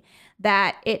quickly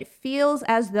that it feels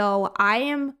as though I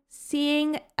am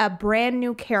seeing a brand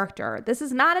new character. This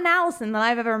is not an Allison that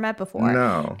I've ever met before.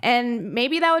 No. And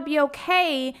maybe that would be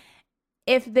okay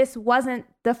if this wasn't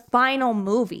the final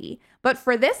movie. But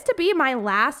for this to be my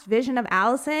last vision of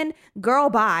Allison, girl,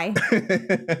 bye.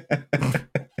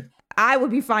 I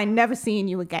would be fine never seeing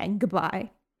you again.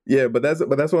 Goodbye. Yeah, but that's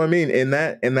what I mean. In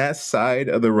that side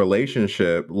of the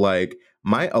relationship, like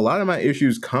a lot of my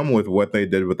issues come with what they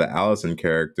did with the Allison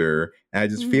character. And I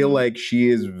just feel like she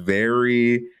is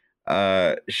very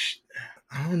I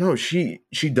don't know. She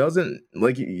doesn't,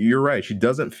 like, you're right. She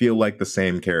doesn't feel like the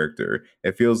same character.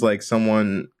 It feels like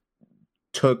someone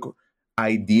took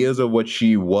ideas of what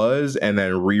she was and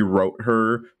then rewrote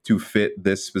her to fit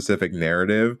this specific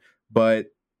narrative. But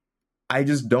I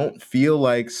just don't feel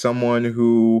like someone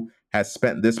who has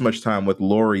spent this much time with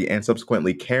Laurie and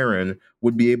subsequently Karen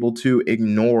would be able to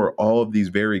ignore all of these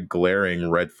very glaring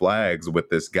red flags with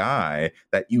this guy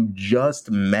that you just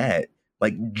met.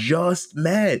 Like, just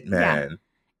met, man.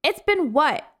 Yeah. It's been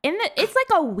what? It's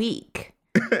like a week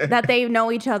that they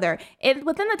know each other.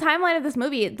 Within the timeline of this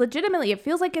movie, legitimately, it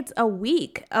feels like it's a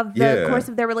week of the course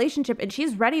of their relationship, and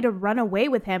she's ready to run away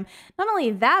with him. Not only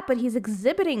that, but he's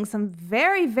exhibiting some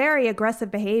very, very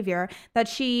aggressive behavior that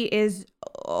she is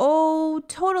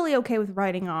totally okay with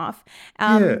writing off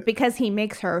because he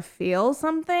makes her feel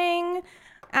something.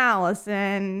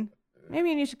 Allison,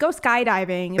 maybe you should go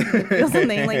skydiving if you feel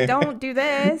something. Like, don't do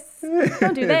this.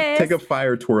 Don't do this. Take up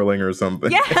fire twirling or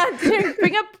something. Yeah,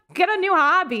 get a new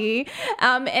hobby.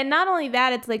 And not only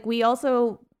that, it's like we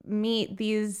also meet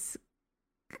these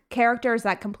characters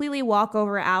that completely walk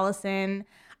over Allison.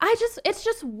 It's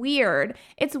just weird.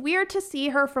 It's weird to see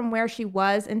her from where she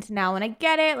was into now. And I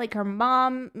get it. Like, her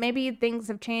mom, maybe things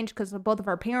have changed because both of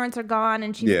her parents are gone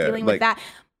and she's dealing with that.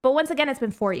 But once again, it's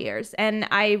been 4 years. And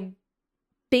I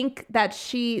think that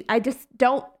I just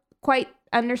don't quite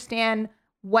understand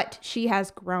what she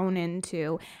has grown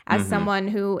into as someone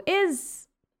who is,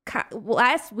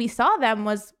 last we saw them,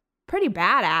 was pretty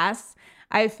badass.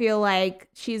 I feel like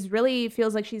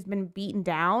feels like she's been beaten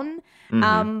down.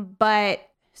 But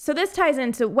so this ties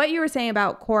into what you were saying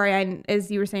about Corey,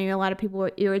 as you were saying, a lot of people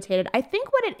were irritated. I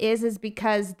think what it is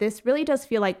because this really does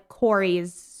feel like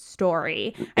Corey's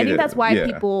story. I think that's why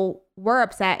people were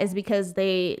upset, is because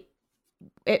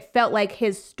it felt like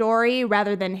his story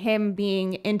rather than him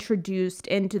being introduced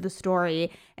into the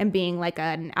story and being like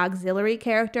an auxiliary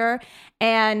character.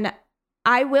 And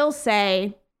I will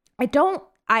say,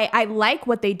 I like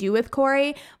what they do with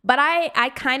Corey, but I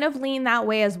kind of lean that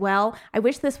way as well. I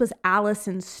wish this was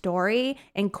Allison's story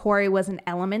and Corey was an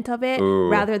element of it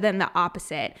rather than the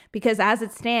opposite. Because as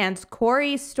it stands,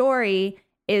 Corey's story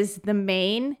is the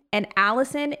main and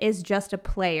Allison is just a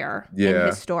player in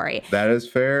his story. That is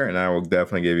fair, and I will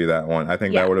definitely give you that one. I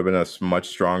think that would have been a much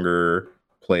stronger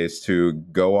place to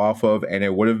go off of, and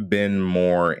it would have been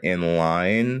more in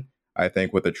line, I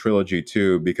think, with the trilogy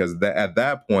too, because at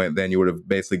that point, then you would have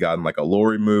basically gotten like a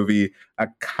Laurie movie, a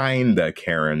kinda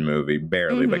Karen movie,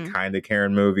 barely, but kinda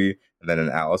Karen movie, and then an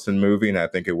Allison movie, and I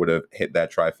think it would have hit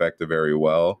that trifecta very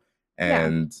well.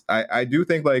 And I do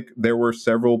think like there were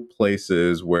several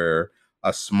places where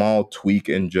a small tweak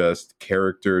in just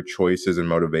character choices and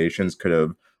motivations could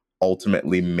have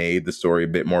ultimately made the story a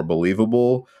bit more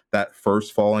believable. That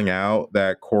first falling out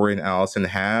that Corey and Allison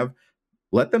have,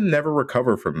 let them never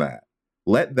recover from that.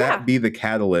 Let that be the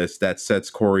catalyst that sets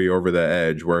Corey over the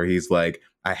edge, where he's like,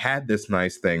 I had this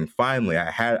nice thing. Finally,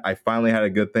 I finally had a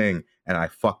good thing and I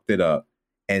fucked it up.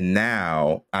 And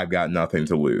now I've got nothing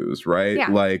to lose, right? Yeah.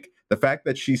 Like, the fact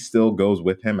that she still goes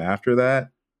with him after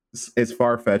that, it's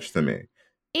far-fetched to me.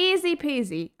 Easy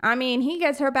peasy. I mean, he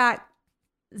gets her back.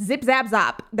 Zip, zap,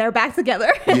 zap. They're back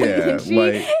together. Yeah,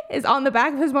 she is on the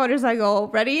back of his motorcycle,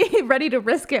 ready to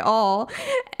risk it all.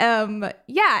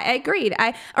 Yeah, agreed.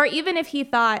 Or even if he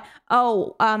thought,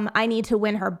 I need to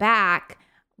win her back.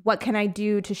 What can I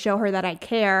do to show her that I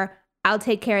care? I'll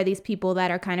take care of these people that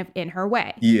are kind of in her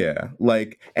way. Yeah,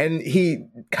 like, and he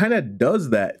kind of does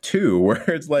that too, where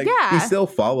it's like he still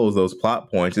follows those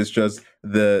plot points. It's just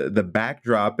the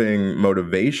backdropping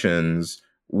motivations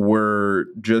were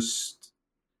just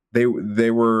they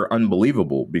were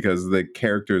unbelievable because the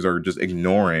characters are just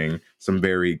ignoring some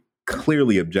very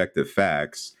clearly objective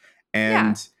facts.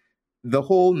 And the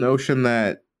whole notion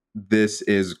that this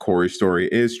is Corey's story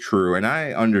is true. And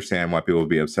I understand why people would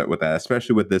be upset with that,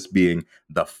 especially with this being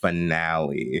the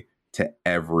finale to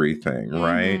everything,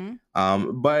 right?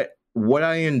 But what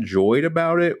I enjoyed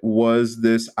about it was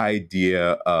this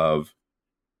idea of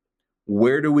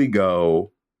where do we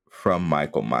go from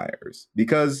Michael Myers?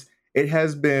 Because it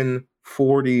has been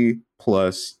 40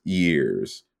 plus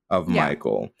years of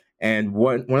Michael. And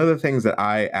one of the things that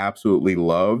I absolutely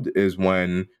loved is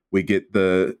when we get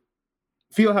the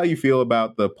feel how you feel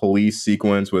about the police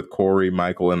sequence with Corey,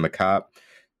 Michael, and the cop.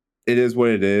 It is what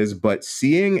it is. But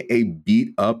seeing a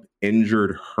beat up,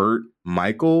 injured, hurt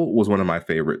Michael was one of my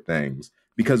favorite things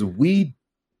because we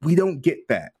don't get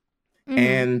that.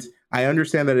 And I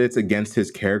understand that it's against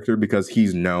his character because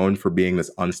he's known for being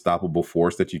this unstoppable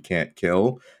force that you can't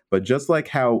kill. But just like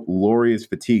how Laurie is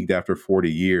fatigued after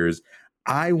 40 years,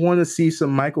 I want to see some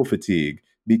Michael fatigue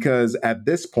because at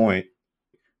this point,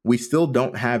 we still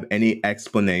don't have any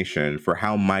explanation for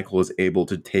how Michael is able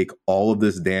to take all of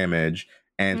this damage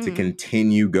and to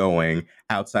continue going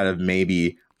outside of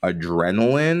maybe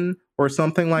adrenaline or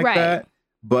something like that.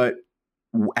 But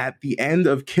at the end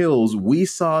of Kills, we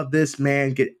saw this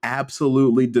man get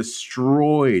absolutely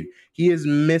destroyed. He is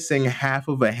missing half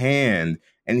of a hand,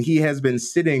 and he has been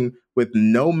sitting with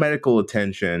no medical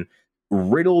attention,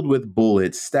 riddled with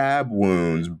bullets, stab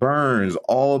wounds, burns,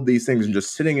 all of these things, and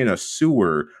just sitting in a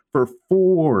sewer for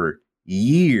 4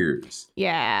 years.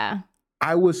 Yeah.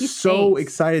 I was so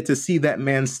excited to see that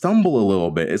man stumble a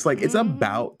little bit. It's like, it's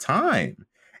about time.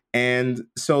 And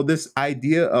so this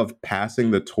idea of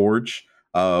passing the torch,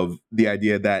 of the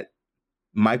idea that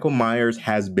Michael Myers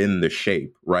has been the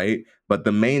Shape, right? But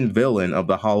the main villain of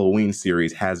the Halloween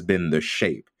series has been the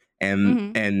Shape.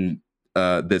 And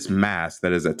this mask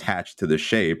that is attached to the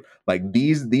Shape, like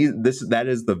that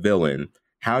is the villain.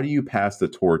 How do you pass the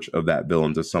torch of that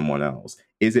villain to someone else?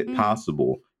 Is it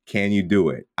possible? Can you do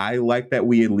it? I like that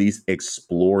we at least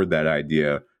explored that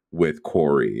idea with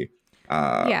Corey,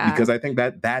 because I think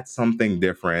that that's something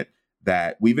different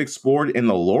that we've explored in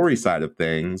the Laurie side of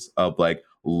things, of like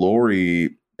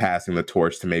Laurie passing the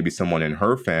torch to maybe someone in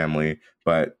her family,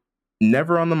 but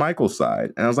never on the Michael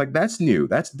side. And I was like, that's new.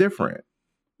 That's different.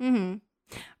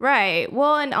 Right.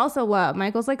 Well, and also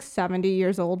Michael's like 70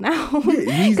 years old now.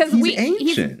 He's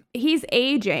ancient. He's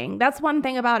aging. That's one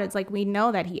thing about it. It's like we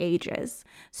know that he ages.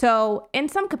 So in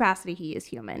some capacity, he is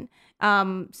human.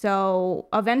 So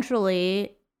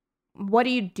eventually, what do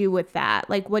you do with that?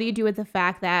 Like, what do you do with the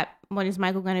fact that when is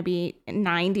Michael going to be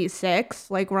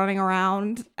 96, like running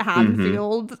around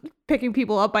Haddonfield, picking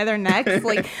people up by their necks?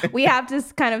 Like, we have to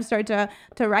kind of start to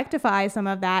rectify some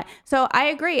of that. So I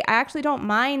agree. I actually don't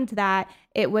mind that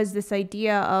it was this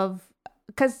idea of,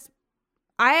 because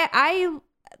I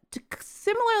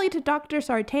similarly to Dr.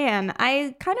 Sartan,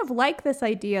 I kind of like this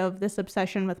idea of this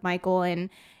obsession with Michael and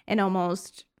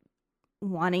almost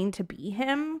wanting to be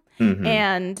him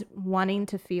and wanting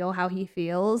to feel how he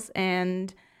feels,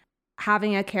 and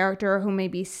having a character who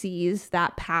maybe sees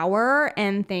that power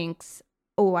and thinks,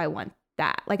 oh, I want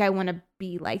that. Like, I want to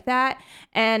be like that.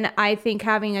 And I think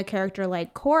having a character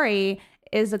like Corey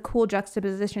is a cool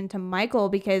juxtaposition to Michael,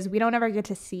 because we don't ever get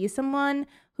to see someone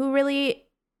who really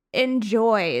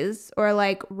enjoys or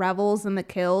like revels in the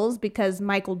kills, because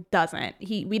Michael doesn't.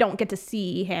 We don't get to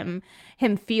see him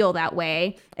feel that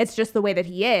way. It's just the way that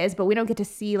he is, but we don't get to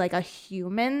see like a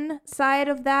human side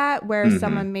of that, where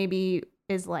someone maybe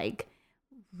is like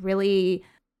really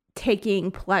taking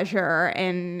pleasure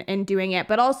in doing it,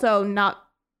 but also not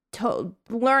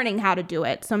learning how to do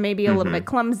it. So maybe a little bit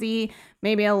clumsy,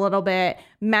 maybe a little bit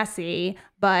messy,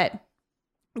 but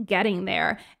getting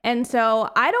there. And so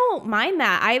I don't mind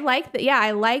that. I like that. Yeah,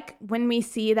 I like when we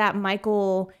see that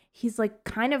Michael, he's like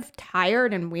kind of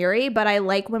tired and weary, but I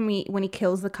like when he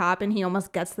kills the cop and he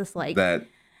almost gets this like that.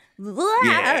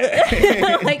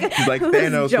 Yeah. like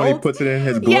Thanos when he puts it in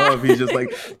his glove, he's just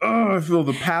like, oh, I feel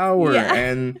the power.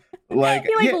 And like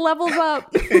he levels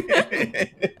up.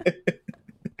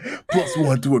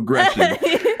 +1 to aggression.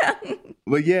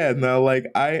 But yeah, no, like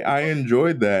I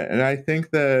enjoyed that. And I think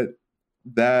that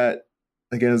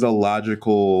again is a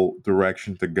logical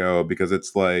direction to go, because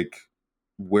it's like,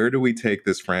 where do we take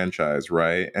this franchise,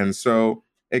 right? And so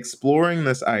exploring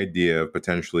this idea of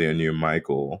potentially a new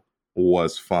Michael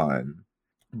was fun.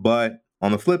 But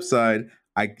on the flip side,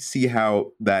 I see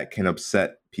how that can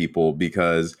upset people,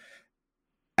 because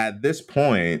at this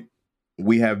point,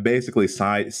 we have basically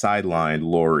sidelined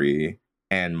Laurie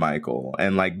and Michael.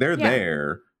 And like they're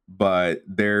there, but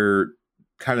they're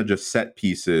kind of just set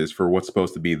pieces for what's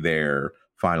supposed to be their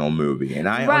final movie. And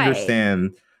I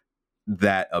understand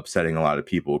that upsetting a lot of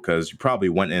people, because you probably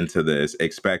went into this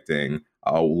expecting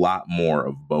a lot more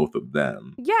of both of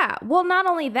them. Yeah. Well, not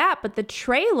only that, but the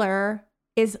trailer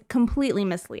is completely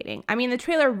misleading. I mean, the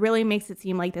trailer really makes it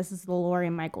seem like this is the Laurie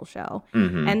and Michael show.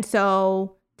 Mm-hmm. And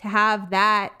so to have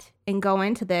that and go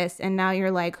into this, and now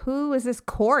you're like, who is this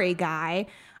Corey guy?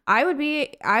 I would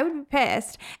be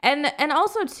pissed. And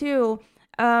also too,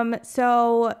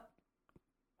 so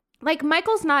like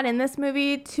Michael's not in this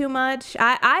movie too much.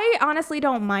 I honestly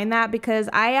don't mind that, because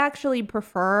I actually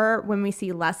prefer when we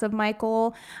see less of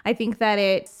Michael. I think that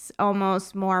it's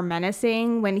almost more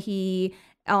menacing when he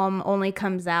only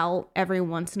comes out every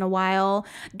once in a while.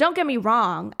 Don't get me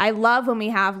wrong. I love when we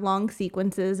have long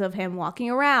sequences of him walking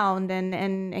around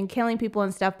and killing people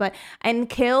and stuff. But in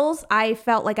Kills, I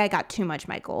felt like I got too much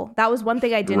Michael. That was one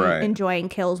thing I didn't enjoy in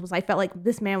Kills, was I felt like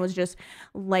this man was just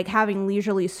like having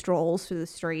leisurely strolls through the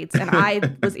streets. And I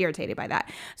was irritated by that.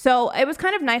 So it was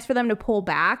kind of nice for them to pull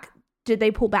back. Did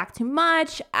they pull back too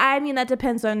much? I mean, that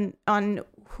depends on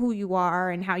who you are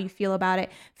and how you feel about it.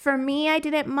 For me, I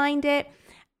didn't mind it.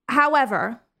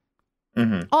 However,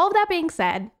 all of that being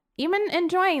said, even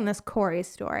enjoying this Corey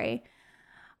story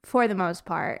for the most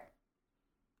part,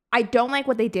 I don't like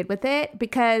what they did with it,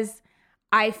 because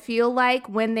I feel like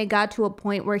when they got to a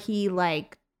point where he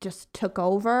like just took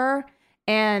over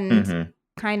and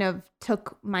kind of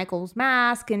took Michael's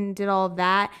mask and did all of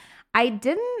that, I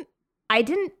didn't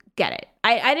get it.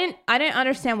 I didn't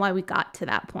understand why we got to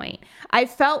that point. I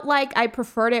felt like I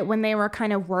preferred it when they were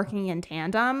kind of working in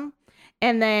tandem.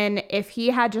 And then if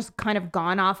he had just kind of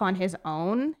gone off on his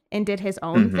own and did his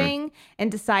own thing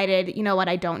and decided, you know what,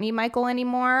 I don't need Michael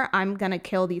anymore, I'm going to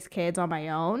kill these kids on my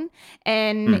own,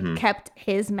 and kept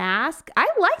his mask. I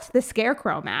liked the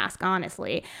Scarecrow mask,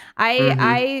 honestly.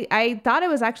 I thought it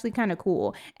was actually kind of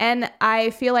cool. And I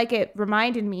feel like it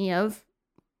reminded me of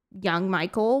young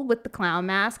Michael with the clown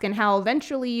mask and how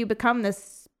eventually you become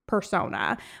this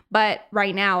persona. But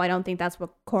right now, I don't think that's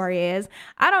what Corey is.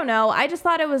 I don't know. I just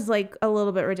thought it was like a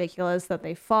little bit ridiculous that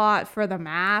they fought for the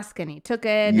mask and he took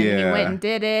it and he went and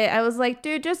did it. I was like,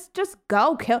 dude, just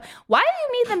go kill. Why do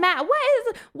you need the mask?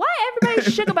 Why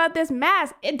everybody's shook about this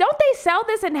mask? Don't they sell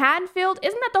this in Haddonfield?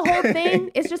 Isn't that the whole thing?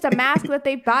 It's just a mask that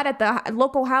they bought at the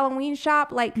local Halloween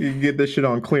shop. Like, you can get this shit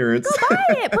on clearance. Go buy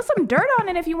it. Put some dirt on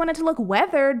it if you want it to look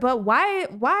weathered. But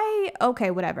why?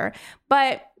 Okay, whatever.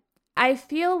 But I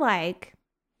feel like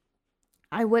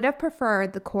I would have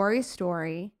preferred the Corey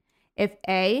story if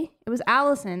A, it was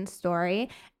Allison's story,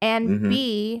 and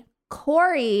B,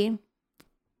 Corey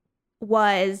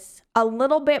was a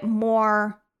little bit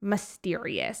more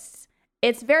mysterious.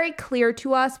 It's very clear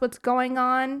to us what's going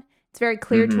on. It's very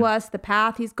clear to us the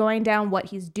path he's going down, what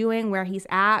he's doing, where he's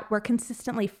at. We're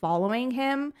consistently following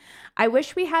him. I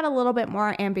wish we had a little bit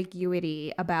more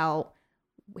ambiguity about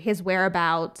his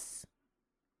whereabouts,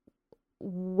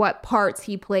 what parts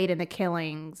he played in the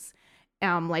killings,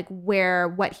 like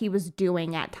what he was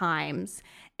doing at times.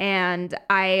 And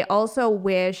I also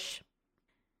wish,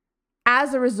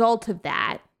 as a result of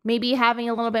that, maybe having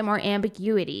a little bit more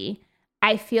ambiguity,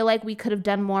 I feel like we could have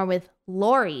done more with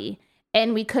Laurie,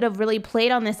 and we could have really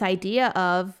played on this idea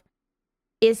of,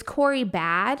 is Corey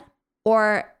bad,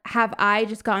 or have I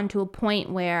just gotten to a point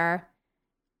where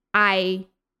I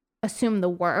assume the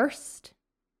worst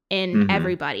in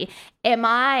everybody? Am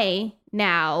I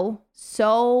now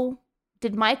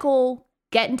did Michael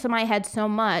get into my head so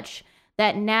much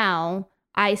that now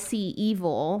I see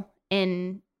evil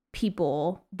in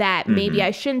people that maybe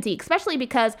I shouldn't see? Especially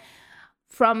because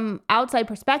from outside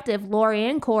perspective, Laurie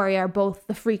and Corey are both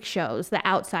the freak shows, the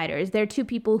outsiders. They're two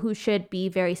people who should be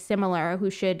very similar, who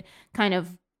should kind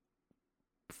of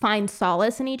find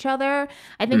solace in each other.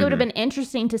 I think it would have been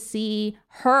interesting to see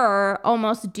her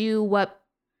almost do what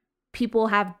people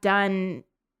have done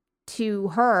to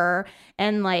her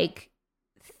and like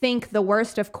think the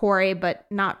worst of Corey, but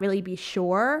not really be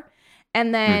sure.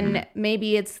 And then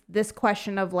maybe it's this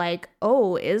question of like,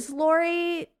 oh, is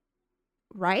Laurie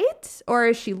right? Or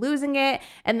is she losing it?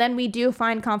 And then we do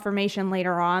find confirmation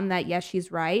later on that yes, she's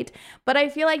right. But I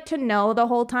feel like to know the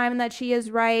whole time that she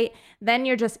is right, then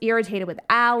you're just irritated with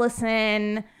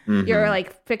Allison. You're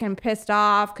like freaking pissed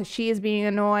off because she is being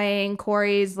annoying.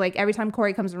 Corey's like, every time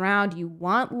Corey comes around, you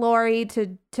want Laurie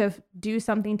to do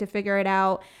something to figure it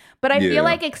out. But I feel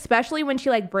like, especially when she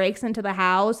like breaks into the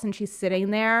house and she's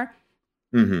sitting there,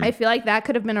 I feel like that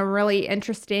could have been a really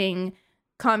interesting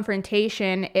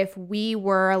confrontation if we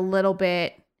were a little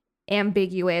bit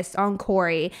ambiguous on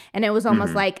Corey. And it was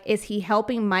almost like, is he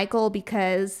helping Michael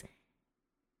because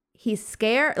he's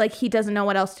scared, like he doesn't know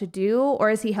what else to do?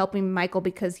 Or is he helping Michael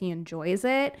because he enjoys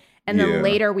it? And then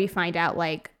later we find out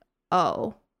like,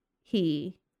 oh,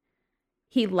 he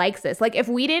likes this. Like if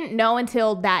we didn't know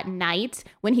until that night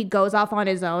when he goes off on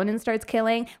his own and starts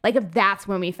killing, like if that's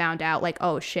when we found out like,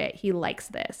 oh shit, he likes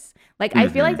this. Like I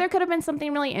feel like there could have been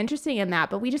something really interesting in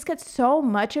that, but we just get so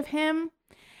much of him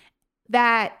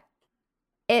that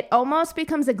it almost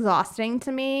becomes exhausting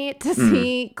to me to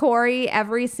see Corey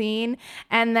every scene.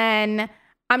 And then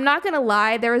I'm not going to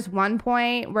lie, there was one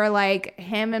point where like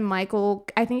him and Michael,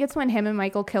 I think it's when him and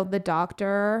Michael killed the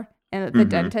doctor and the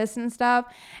dentist and stuff.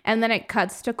 And then it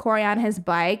cuts to Corey on his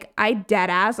bike. I dead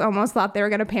ass almost thought they were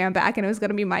going to pan back and it was going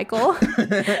to be Michael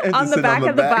on the back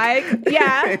of the bike.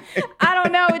 Yeah. I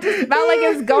don't know. It just felt like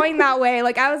it was going that way.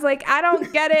 Like, I was like, I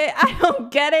don't get it. I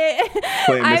don't get it.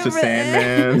 Playing Mr.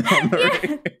 Sandman.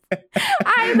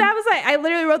 That was like, I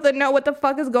literally wrote the note, what the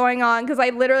fuck is going on? Because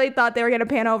I literally thought they were going to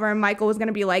pan over and Michael was going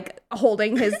to be like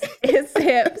holding his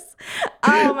hips.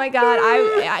 Oh my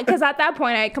God. Because at that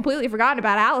point I had completely forgotten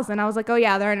about Allison. I was like, oh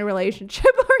yeah, they're in a relationship.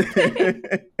 Yeah,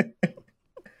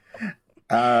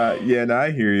 no,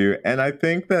 I hear you. And I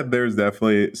think that there's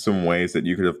definitely some ways that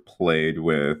you could have played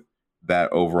with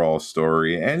that overall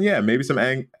story. And yeah, maybe some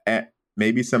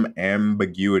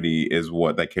ambiguity is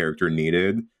what that character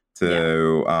needed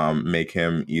to make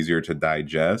him easier to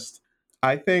digest.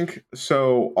 I think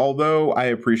so. Although I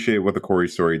appreciate what the Corey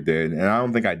story did, and I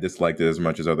don't think I disliked it as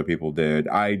much as other people did,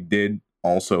 I did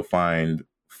also find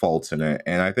faults in it.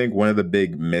 And I think one of the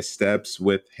big missteps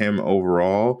with him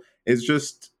overall is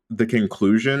just the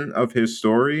conclusion of his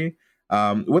story.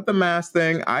 With the mask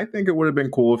thing, I think it would have been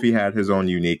cool if he had his own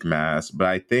unique mask, but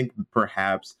I think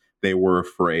perhaps they were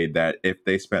afraid that if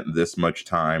they spent this much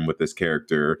time with this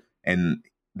character and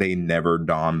they never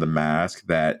donned the mask,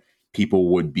 that people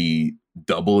would be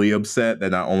doubly upset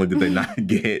that not only did they not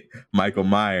get Michael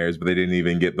Myers, but they didn't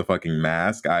even get the fucking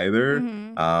mask either.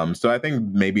 So I think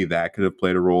maybe that could have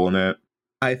played a role in it.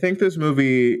 I think this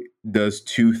movie does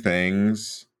two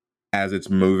things as it's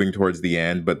moving towards the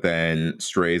end, but then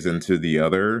strays into the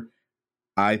other.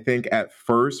 I think at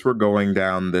first we're going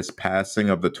down this passing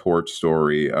of the torch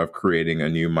story of creating a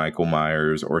new Michael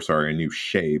Myers, a new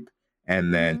shape,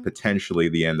 and then potentially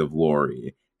the end of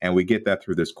Laurie. And we get that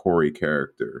through this Corey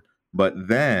character. But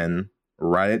then,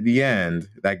 right at the end,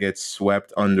 that gets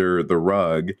swept under the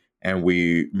rug, and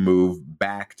we move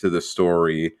back to the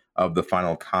story of the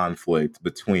final conflict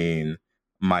between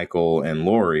Michael and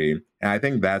Laurie. And I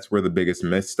think that's where the biggest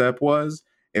misstep was.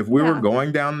 If we were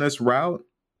going down this route,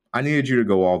 I needed you to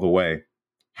go all the way.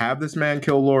 Have this man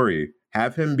kill Laurie.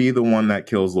 Have him be the one that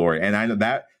kills Laurie. And I know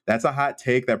that's a hot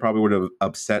take that probably would have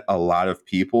upset a lot of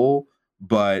people.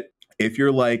 But if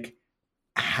you're like,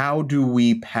 how do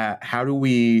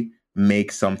we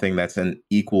make something that's an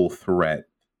equal threat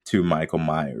to Michael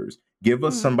Myers? Give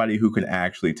us somebody who can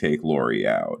actually take Laurie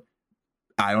out.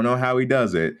 I don't know how he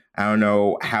does it. I don't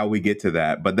know how we get to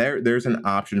that, but there's an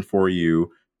option for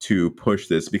you to push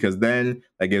this, because then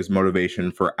that gives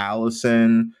motivation for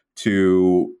Allison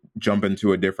to jump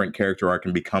into a different character arc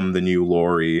and become the new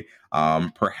Laurie.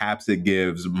 Perhaps it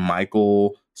gives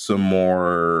Michael some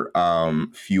more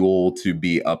fuel to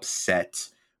be upset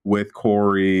with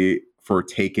Corey for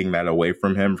taking that away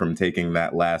from him, from taking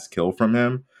that last kill from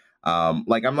him.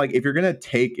 If you're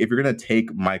gonna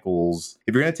take Michael's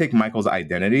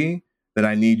identity, then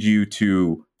I need you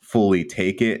to fully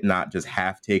take it, not just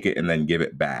half take it and then give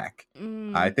it back.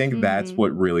 I think that's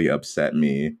what really upset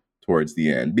me towards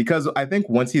the end, because I think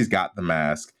once he's got the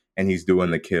mask and he's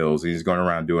doing the kills, he's going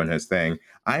around doing his thing,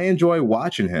 I enjoy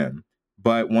watching him.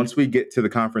 But once we get to the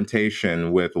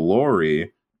confrontation with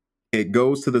Laurie, it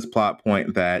goes to this plot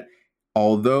point that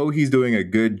although he's doing a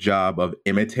good job of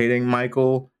imitating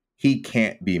Michael, he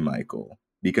can't be Michael.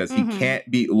 because he can't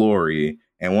beat Laurie.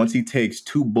 And once he takes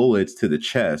 2 bullets to the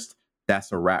chest,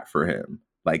 that's a wrap for him.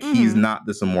 Like, he's not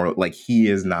this immortal. Like, he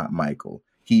is not Michael.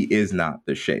 He is not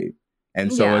the Shape.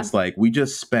 And so it's like, we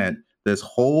just spent this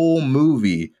whole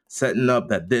movie setting up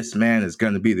that this man is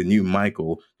going to be the new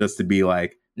Michael, just to be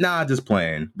like, nah, just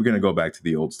playing. We're going to go back to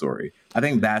the old story. I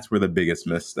think that's where the biggest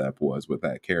misstep was with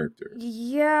that character.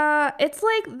 Yeah, it's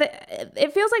like,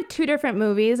 it feels like 2 different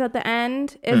movies at the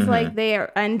end. It's like they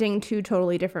are ending 2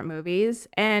 totally different movies.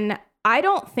 And I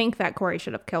don't think that Corey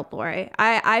should have killed Laurie.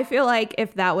 I feel like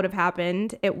if that would have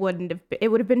happened, it would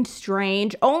have been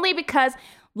strange, only because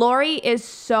Laurie is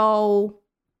so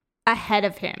ahead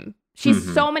of him.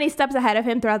 She's so many steps ahead of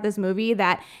him throughout this movie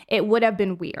that it would have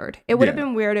been weird. It would have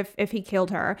been weird if he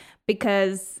killed her,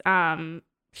 because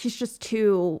she's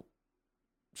too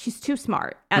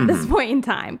smart at this point in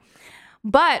time.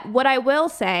 But what I will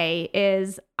say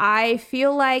is, I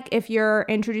feel like if you're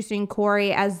introducing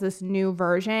Corey as this new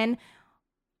version,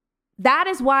 that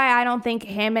is why I don't think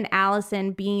him and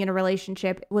Allison being in a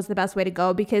relationship was the best way to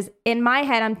go. Because in my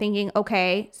head, I'm thinking,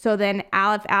 okay, so then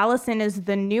if Allison is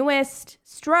the newest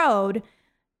Strode,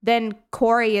 then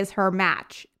Corey is her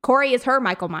match. Corey is her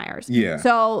Michael Myers. Yeah.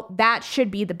 So that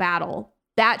should be the battle.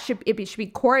 It should be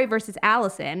Corey versus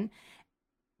Allison.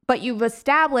 But you've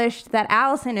established that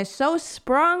Allison is so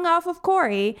sprung off of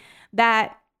Corey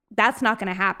that that's not going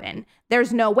to happen.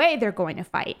 There's no way they're going to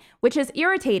fight, which is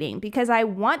irritating, because I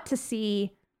want to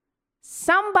see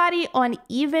somebody on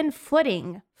even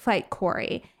footing fight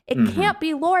Corey. It can't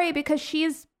be Laurie, because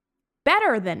she's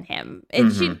better than him.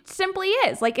 She simply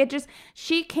is. Like,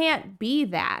 she can't be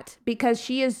that, because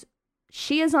she is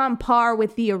on par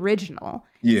with the original.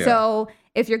 Yeah. So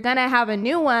if you're going to have a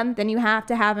new one, then you have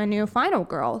to have a new final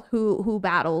girl who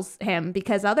battles him,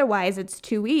 because otherwise it's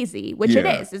too easy, which it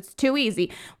is. It's too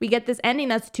easy. We get this ending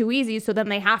that's too easy, so then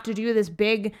they have to do this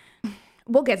big...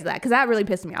 We'll get to that, because that really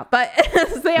pissed me off. But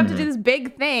they have to do this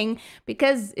big thing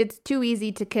because it's too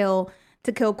easy to kill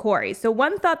Corey. So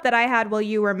one thought that I had while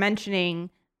you were mentioning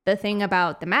the thing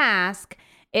about the mask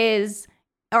is...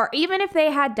 Or even if they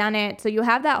had done it, so you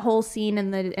have that whole scene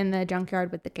in the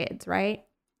junkyard with the kids, right?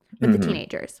 With the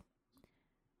teenagers.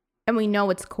 And we know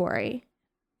it's Corey.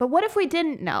 But what if we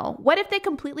didn't know? What if they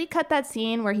completely cut that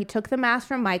scene where he took the mask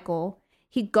from Michael,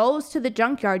 he goes to the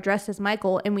junkyard dressed as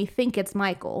Michael, and we think it's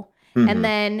Michael. And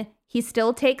then he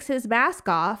still takes his mask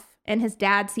off, and his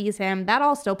dad sees him. That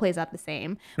all still plays out the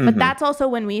same. But that's also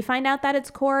when we find out that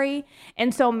it's Corey.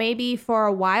 And so maybe for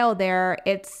a while there,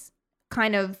 it's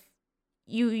kind of...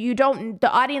 the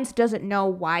audience doesn't know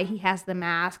why he has the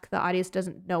mask. The audience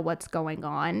doesn't know what's going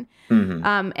on.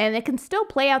 And it can still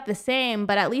play out the same,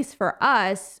 but at least for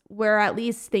us, we're at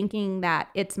least thinking that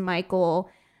it's Michael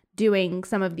doing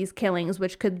some of these killings,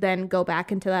 which could then go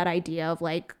back into that idea of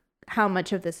like, how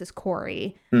much of this is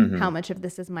Corey? How much of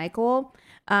this is Michael?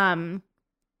 And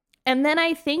then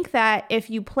I think that if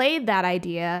you played that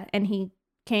idea and he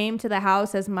came to the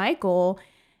house as Michael,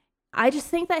 I just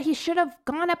think that he should have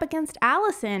gone up against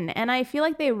Allison. And I feel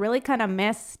like they really kind of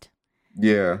missed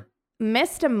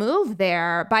a move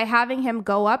there by having him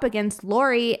go up against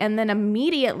Laurie and then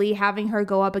immediately having her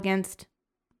go up against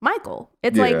Michael.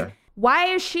 It's like, why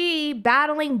is she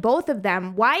battling both of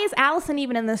them? Why is Allison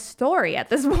even in this story at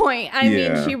this point? I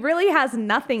mean, she really has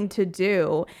nothing to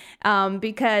do,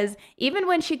 because even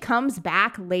when she comes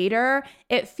back later,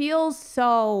 it feels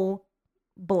so...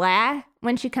 blah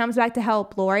when she comes back to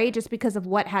help Laurie, just because of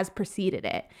what has preceded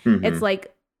it. It's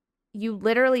like, you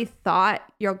literally thought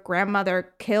your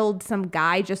grandmother killed some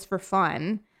guy just for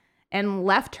fun and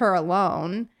left her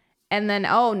alone. And then,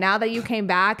 oh, now that you came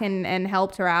back and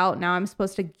helped her out, now I'm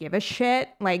supposed to give a shit?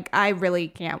 Like, I really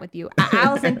can't with you.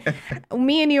 Allison,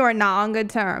 me and you are not on good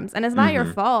terms. And it's not your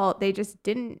fault. They just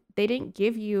didn't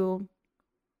give you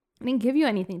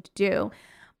anything to do.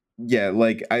 Yeah,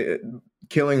 like,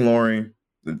 killing Laurie...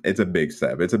 It's a big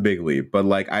step. It's a big leap. But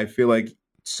like, I feel like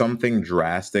something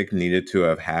drastic needed to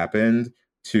have happened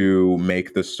to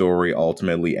make the story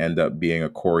ultimately end up being a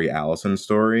Corey Allison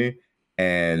story.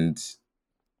 And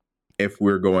if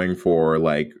we're going for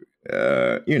like,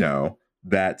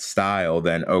 that style,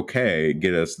 then okay,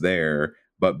 get us there.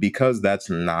 But because that's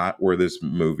not where this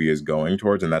movie is going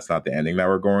towards, and that's not the ending that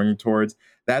we're going towards,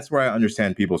 that's where I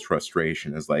understand people's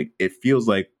frustration. Is like, it feels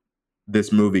like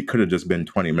this movie could have just been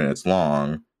 20 minutes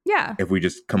long. Yeah. If we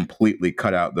just completely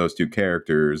cut out those 2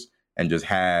 characters and just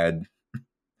had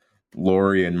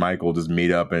Laurie and Michael just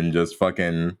meet up and just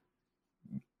fucking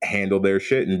handle their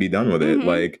shit and be done with it.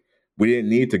 Like, we didn't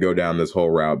need to go down this whole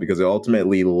route, because it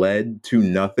ultimately led to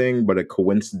nothing but a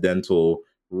coincidental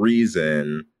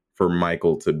reason for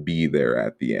Michael to be there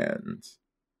at the end.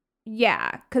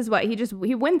 Yeah, because what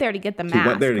he went there to get the mask. He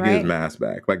went there to get his right? mask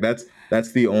back. Like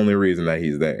that's the only reason that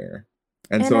he's there.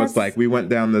 And so it's that's- like we went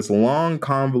down this long,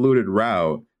 convoluted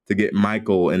route to get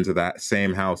Michael into that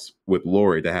same house with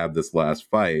Laurie to have this last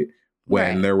fight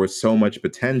when Right. there was so much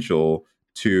potential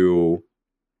to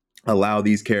allow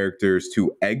these characters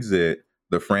to exit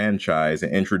the franchise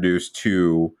and introduce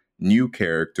two new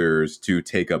characters to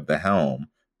take up the helm.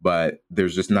 But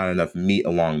there's just not enough meat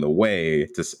along the way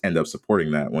to end up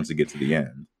supporting that once it gets to the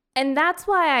end. And that's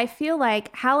why I feel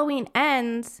like Halloween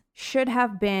Ends should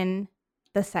have been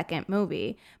the second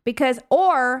movie,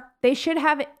 or they should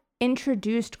have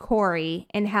introduced Corey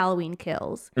in Halloween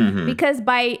Kills, Mhm. because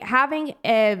by having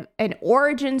an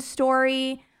origin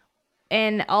story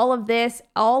and all of this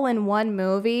all in one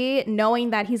movie, knowing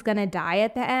that he's gonna die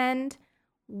at the end,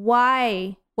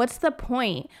 what's the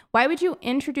point? Why would you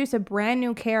introduce a brand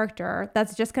new character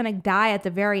that's just gonna die at the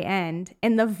very end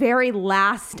in the very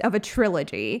last of a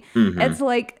trilogy? Mhm. It's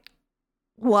like,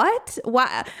 what?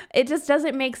 Why? It just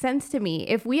doesn't make sense to me.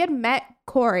 If we had met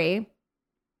Corey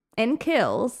in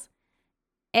Kills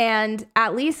and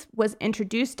at least was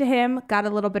introduced to him, got a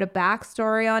little bit of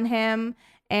backstory on him,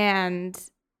 and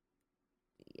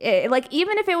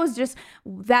even if it was just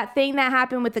that thing that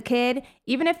happened with the kid,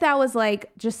 even if that was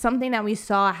like just something that we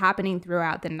saw happening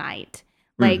throughout the night,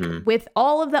 like with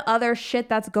all of the other shit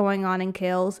that's going on in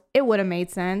Kills, it would have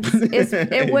made sense.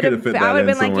 It would have. I would have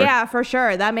been like, yeah, for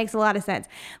sure, that makes a lot of sense.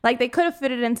 Like they could have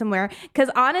fit it in somewhere.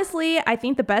 Because honestly, I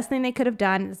think the best thing they could have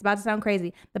done, it's about to sound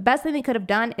crazy, the best thing they could have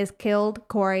done is killed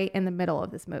Corey in the middle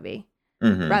of this movie,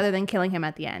 rather than killing him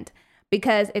at the end.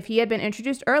 Because if he had been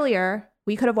introduced earlier,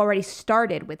 we could have already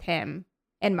started with him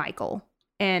and Michael,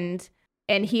 and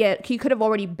he could have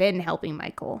already been helping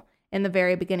Michael in the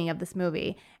very beginning of this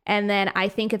movie. And then I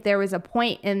think if there was a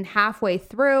point in halfway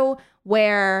through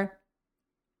where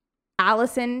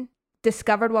Allison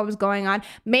discovered what was going on,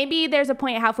 maybe there's a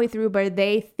point halfway through where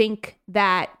they think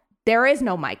that there is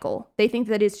no Michael. They think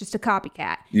that it's just a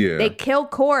copycat. Yeah. They kill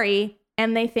Corey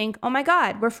and they think, oh my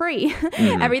God, we're free.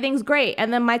 Everything's great.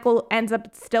 And then Michael ends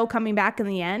up still coming back in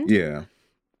the end. Yeah.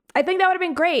 I think that would have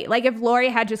been great. Like if Laurie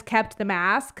had just kept the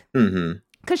mask.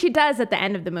 Because she does at the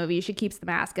end of the movie. She keeps the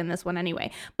mask in this one anyway.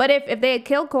 But if they had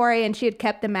killed Corey and she had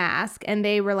kept the mask and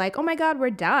they were like, oh my God, we're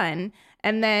done.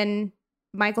 And then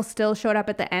Michael still showed up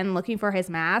at the end looking for his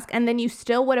mask. And then you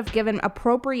still would have given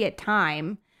appropriate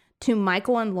time to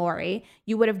Michael and Laurie.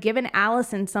 You would have given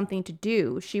Allison something to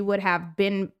do. She would have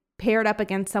been paired up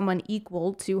against someone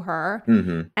equal to her.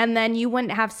 And then you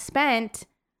wouldn't have spent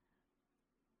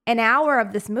an hour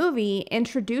of this movie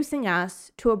introducing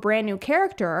us to a brand new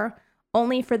character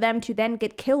only for them to then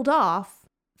get killed off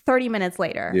 30 minutes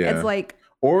later. Yeah. It's like...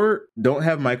 Or don't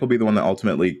have Michael be the one that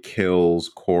ultimately kills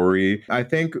Corey. I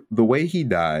think the way he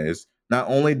dies, not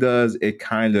only does it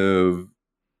kind of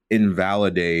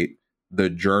invalidate the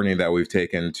journey that we've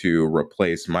taken to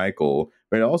replace Michael,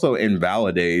 but it also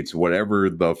invalidates whatever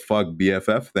the fuck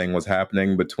BFF thing was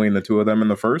happening between the two of them in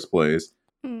the first place.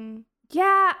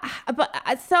 Yeah, but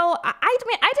so I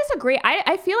mean, I disagree.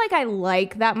 I feel like I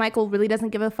like that Michael really doesn't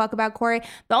give a fuck about Corey.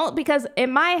 Because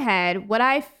in my head, what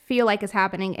I feel like is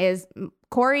happening is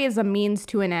Corey is a means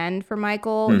to an end for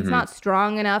Michael. He's not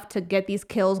strong enough to get these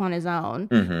kills on his own,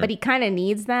 but he kind of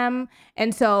needs them.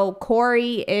 And so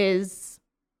Corey is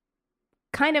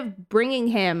kind of bringing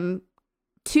him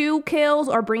to kills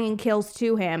or bringing kills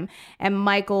to him, and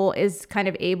Michael is kind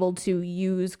of able to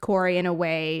use Corey in a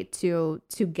way to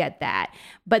get that.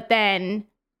 But then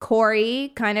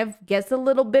Corey kind of gets a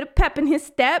little bit of pep in his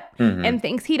step and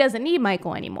thinks he doesn't need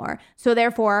Michael anymore. So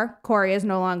therefore, Corey is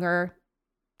no longer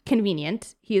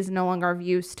convenient. He is no longer of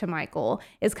use to Michael,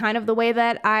 is kind of the way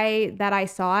that I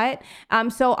saw it.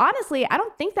 So honestly, I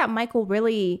don't think that Michael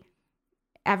really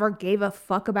ever gave a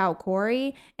fuck about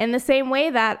Corey in the same way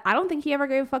that I don't think he ever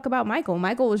gave a fuck about Michael.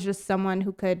 Michael was just someone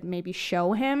who could maybe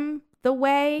show him the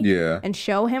way and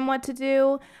show him what to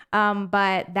do.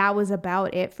 But that was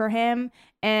about it for him.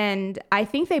 And I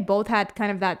think they both had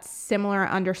kind of that similar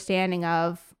understanding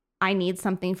of, I need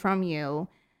something from you,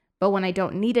 but when I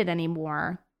don't need it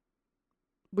anymore,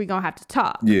 we're going to have to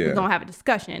talk. We're going to have a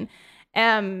discussion.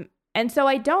 And so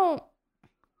I don't,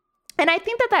 and I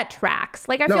think that tracks.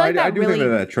 Like, I feel like that really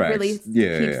tracks. Really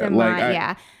keeps in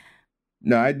mind.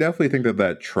 No, I definitely think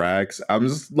that tracks. I'm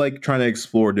just like trying to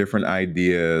explore different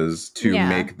ideas to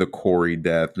make the Corey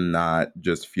death not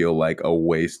just feel like a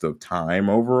waste of time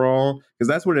overall. Because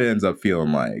that's what it ends up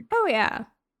feeling like. Oh, yeah.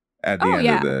 At the end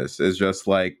of this. It's just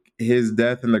like his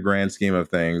death in the grand scheme of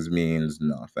things means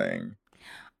nothing.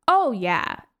 Oh,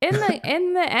 yeah. In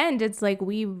the end, it's like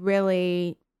we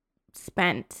really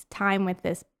spent time with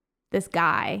this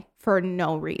guy for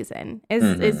no reason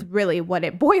is really what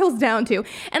it boils down to.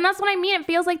 And that's what I mean. It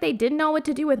feels like they didn't know what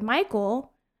to do with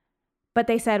Michael, but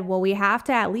they said, well, we have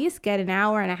to at least get an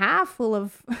hour and a half full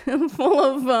of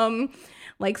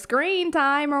like screen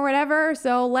time or whatever.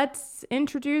 So let's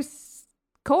introduce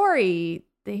Corey.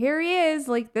 Here he is.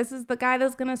 Like, this is the guy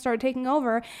that's going to start taking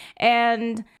over.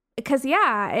 And because,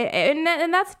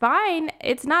 and that's fine.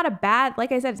 It's not a bad,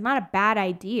 like I said, it's not a bad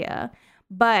idea,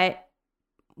 but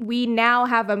we now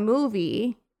have a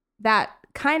movie that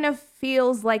kind of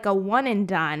feels like a one and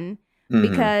done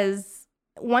because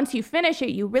once you finish it,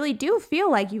 you really do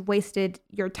feel like you've wasted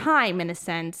your time in a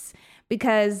sense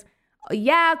because,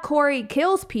 yeah, Corey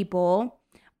kills people,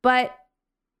 but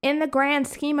in the grand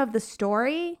scheme of the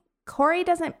story, Corey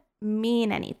doesn't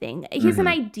mean anything. He's an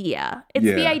idea. It's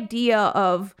the idea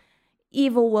of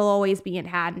evil will always be in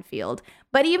Haddonfield.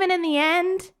 But even in the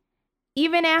end,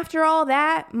 even after all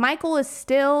that, Michael is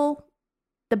still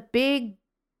the big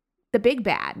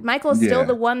bad. Michael is still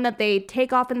the one that they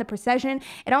take off in the procession.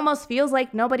 It almost feels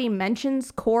like nobody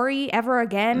mentions Corey ever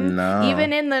again. No.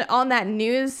 Even on that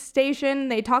news station,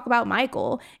 they talk about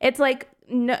Michael. It's like,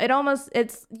 no,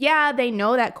 they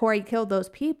know that Corey killed those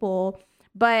people,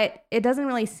 but it doesn't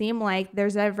really seem like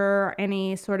there's ever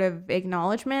any sort of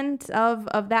acknowledgement of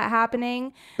that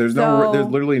happening. There's no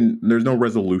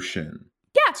resolution.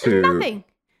 Yeah, nothing.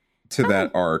 To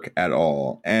that arc at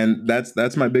all. And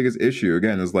that's my biggest issue.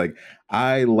 Again, is like,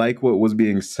 I like what was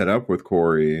being set up with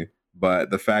Corey, but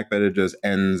the fact that it just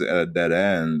ends at a dead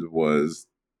end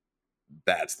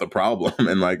that's the problem.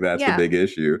 And like, that's the big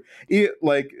issue.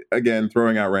 Like, again,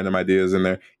 throwing out random ideas in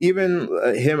there, even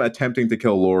him attempting to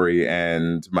kill Laurie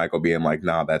and Michael being like,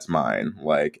 nah, that's mine.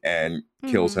 Like, and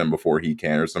kills him before he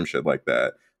can or some shit like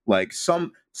that. Like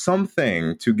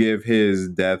something to give his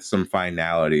death some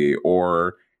finality,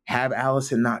 or have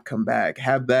Allison not come back.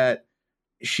 Have that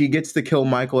she gets to kill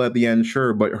Michael at the end,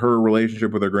 sure, but her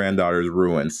relationship with her granddaughter is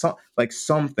ruined.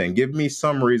 Something. Give me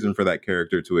some reason for that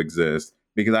character to exist,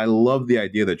 because I love the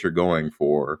idea that you're going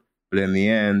for, but in the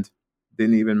end,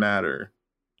 didn't even matter.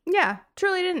 Yeah,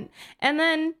 truly didn't. And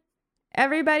then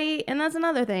everybody, and that's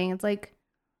another thing. It's like,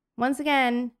 once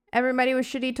again, everybody was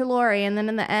shitty to Laurie, and then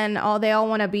in the end, they all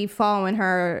want to be following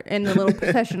her in the little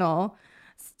processional,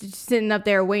 sitting up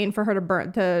there waiting for her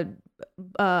to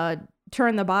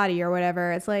turn the body or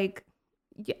whatever. It's like,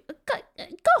 go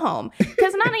home,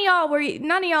 because none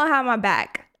of y'all had my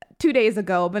back 2 days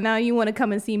ago, but now you want to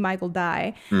come and see Michael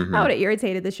die. That would have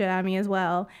irritated the shit out of me as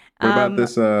well. What about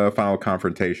this final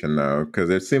confrontation though? Because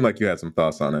it seemed like you had some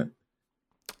thoughts on it.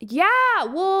 Yeah,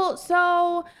 well,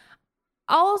 so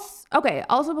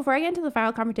also before I get into the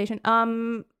final confrontation,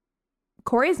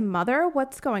 Corey's mother,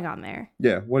 what's going on there?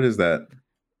 Yeah, what is that?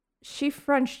 She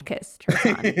French kissed her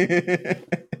son.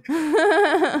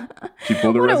 She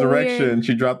pulled a resurrection.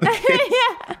 She dropped the kiss.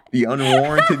 Yeah. The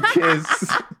unwarranted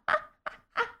kiss.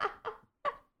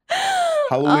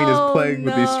 Halloween is plagued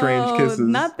with these strange kisses.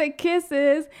 Not the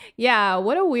kisses. Yeah,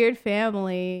 what a weird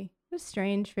family. What a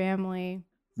strange family.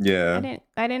 Yeah.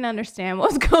 I didn't understand what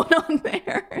was going on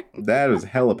there. That was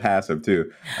hella passive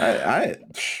too. It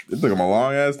took him a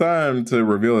long ass time to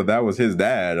reveal that was his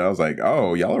dad. I was like,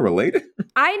 oh, y'all are related?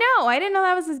 I know. I didn't know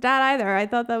that was his dad either. I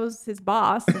thought that was his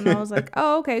boss. And I was like,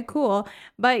 oh, okay, cool.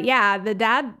 But yeah, the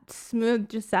dad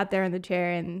just sat there in the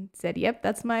chair and said, yep,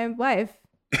 that's my wife.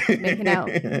 Making out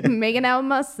with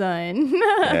my son.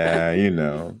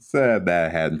 Yeah, said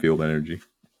that Haddonfield energy.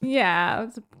 Yeah,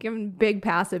 it's giving big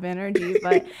passive energy,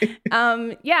 but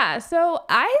yeah, so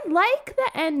I like the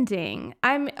ending.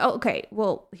 Okay,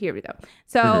 well, here we go.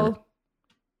 So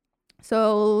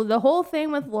the whole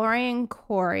thing with Laurie and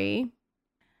Corey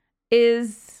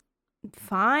is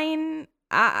fine.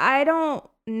 I don't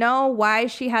know why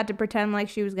she had to pretend like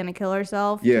she was going to kill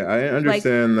herself. Yeah, I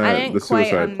understand the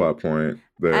suicide plot point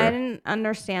there. I didn't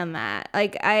understand that.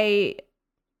 Like,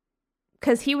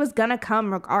 because he was gonna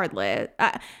come regardless.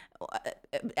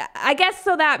 I guess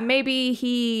so that maybe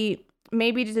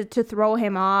to throw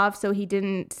him off so he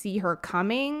didn't see her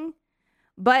coming.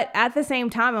 But at the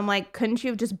same time, I'm like, couldn't you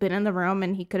have just been in the room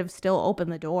and he could have still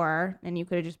opened the door and you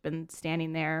could have just been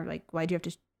standing there? Like, why'd you have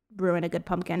to ruin a good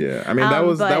pumpkin? Yeah, I mean, that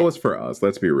was for us.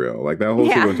 Let's be real. Like, that whole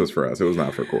sequence was for us. It was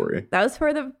not for Corey. That was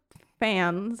for the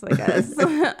fans, I guess.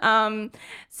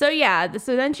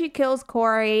 So then she kills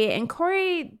Corey, and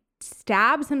Corey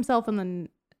stabs himself in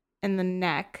the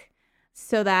neck,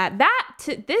 so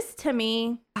this to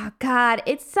me, oh God,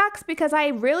 it sucks, because I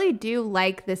really do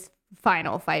like this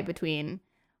final fight between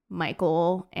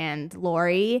Michael and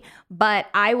Laurie, but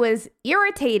I was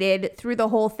irritated through the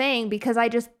whole thing because I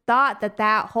just thought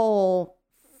that whole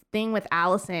thing with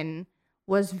Allison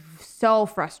was so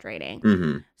frustrating.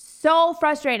 Mm-hmm. So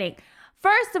frustrating.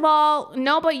 First of all,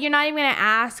 no, but you're not even going to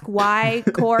ask why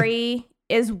Corey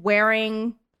is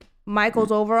wearing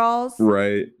Michael's overalls.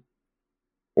 Right.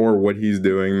 Or what he's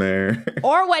doing there.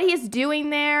 Or what he's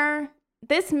doing there.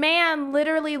 This man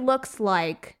literally looks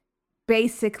like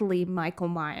basically Michael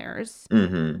Myers.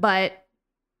 Mm-hmm. But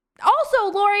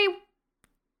also, Laurie,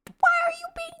 why are you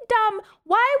being dumb?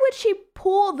 Why would she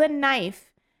pull the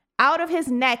knife out of his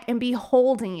neck and be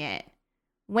holding it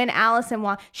when Allison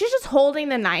walks? She's just holding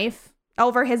the knife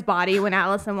over his body when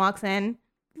Allison walks in.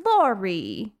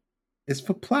 Laurie. It's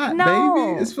for plot, No.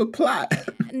 baby. It's for plot.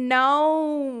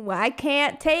 No, I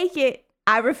can't take it.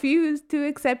 I refuse to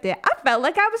accept it. I felt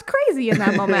like I was crazy in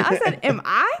that moment. I said, am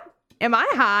I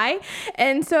high?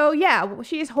 And so, yeah,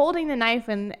 she's holding the knife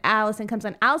and Allison comes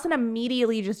in. Allison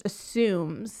immediately just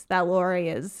assumes that Laurie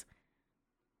is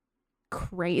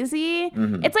crazy.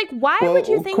 Mm-hmm. It's like, why would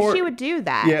you think she would do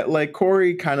that? Yeah, like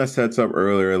Corey kind of sets up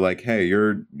earlier, like, hey,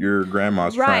 your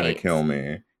grandma's trying to kill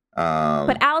me.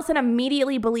 But Allison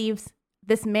immediately believes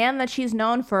this man that she's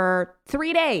known for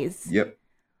 3 days. Yep.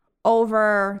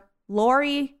 Over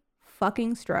Laurie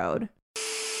fucking Strode.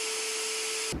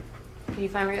 Did you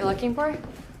find what you're looking for?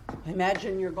 I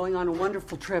imagine you're going on a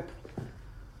wonderful trip.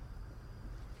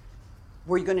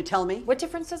 Were you going to tell me? What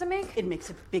difference does it make? It makes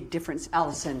a big difference,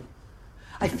 Allison.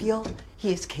 I feel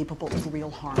he is capable of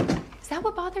real harm. Is that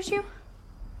what bothers you?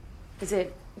 Is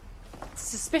it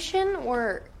suspicion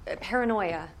or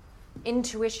paranoia?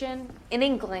 Intuition? An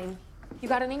inkling? You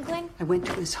got an inkling? I went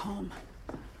to his home.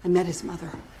 I met his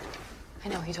mother. I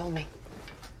know, he told me.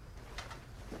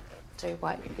 So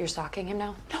what, you're stalking him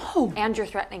now? No. And you're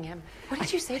threatening him. What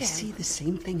did you say to him? I see the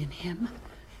same thing in him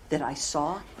that I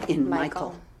saw in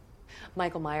Michael.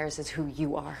 Michael Myers is who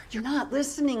you are. You're not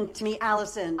listening to me,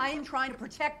 Allison. I am trying to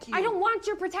protect you. I don't want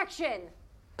your protection.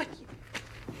 But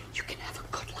you can have a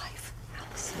good life,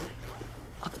 Allison.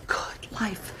 A good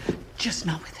life. Just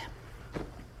not with him.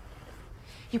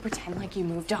 You pretend like you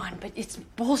moved on, but it's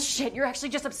bullshit. You're actually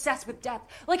just obsessed with death.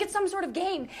 Like it's some sort of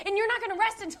game. And you're not gonna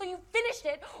rest until you've finished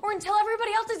it or until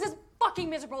everybody else is as fucking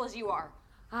miserable as you are.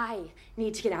 I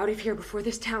need to get out of here before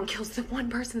this town kills the one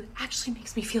person that actually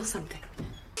makes me feel something.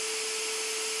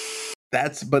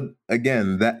 But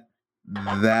again, that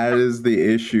is the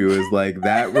issue, is like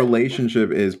that relationship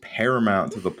is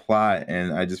paramount to the plot.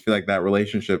 And I just feel like that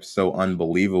relationship's so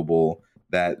unbelievable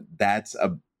that that's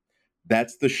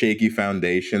the shaky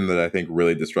foundation that I think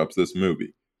really disrupts this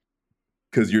movie.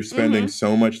 Because you're spending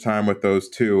so much time with those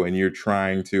two and you're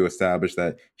trying to establish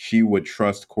that she would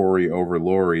trust Corey over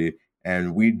Laurie.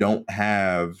 And we don't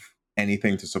have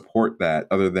anything to support that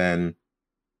other than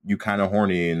you kind of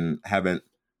horny and haven't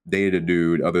dated a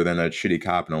dude other than a shitty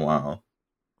cop in a while.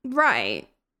 Right.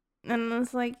 And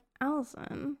it's like,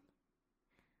 Allison,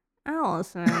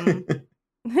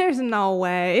 there's no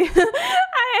way.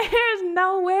 There's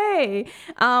no way.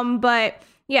 But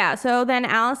yeah, so then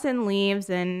Allison leaves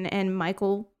and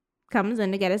Michael comes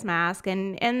in to get his mask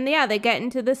and yeah, they get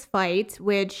into this fight,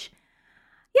 which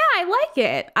yeah, I like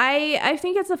it. I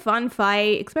think it's a fun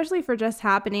fight, especially for just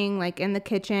happening like in the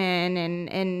kitchen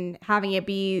and having it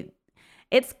be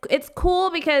it's cool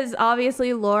because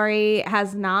obviously Laurie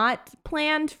has not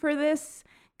planned for this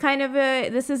kind of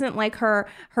this isn't like her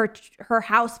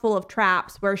house full of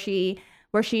traps where she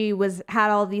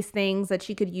had all these things that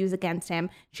she could use against him.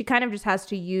 She kind of just has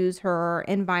to use her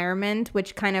environment,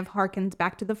 which kind of harkens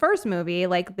back to the first movie.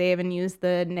 Like they even used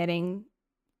the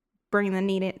bring the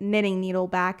knitting needle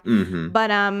back. Mm-hmm.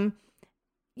 But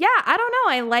yeah, I don't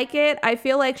know. I like it. I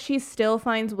feel like she still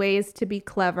finds ways to be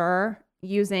clever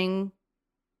using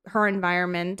her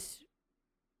environment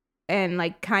and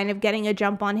like kind of getting a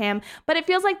jump on him. But it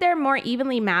feels like they're more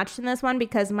evenly matched in this one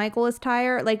because Michael is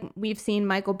tired. Like we've seen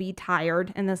Michael be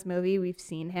tired in this movie. We've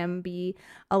seen him be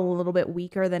a little bit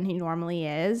weaker than he normally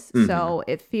is. Mm-hmm. So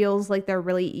it feels like they're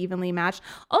really evenly matched.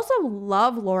 Also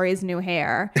love Laurie's new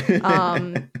hair.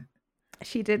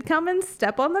 She did come and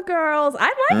step on the girls.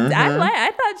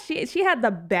 I thought she had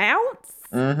the bounce.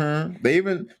 Mm-hmm. They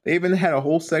even had a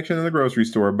whole section in the grocery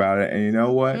store about it, and you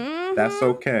know what? Mm-hmm. That's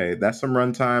okay. That's some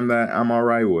runtime that I'm all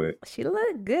right with. She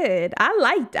looked good. I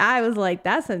was like,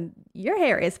 your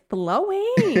hair is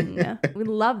flowing. We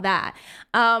love that.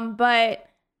 But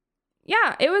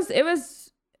yeah, it was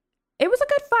a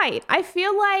good fight. I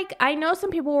feel like I know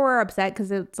some people were upset because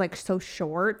it's like so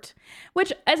short,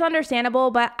 which is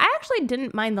understandable, but I actually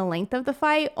didn't mind the length of the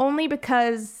fight only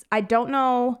because I don't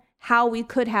know how we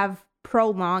could have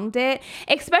prolonged it,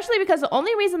 especially because the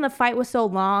only reason the fight was so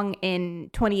long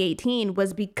in 2018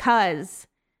 was because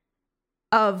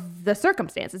of the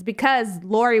circumstances because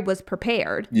Laurie was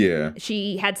prepared. Yeah.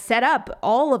 She had set up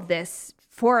all of this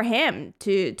for him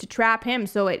to trap him.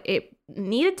 So it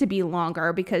needed to be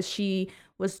longer because she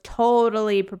was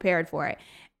totally prepared for it.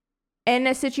 In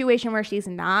a situation where she's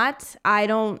not, I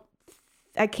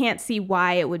can't see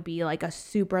why it would be like a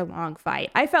super long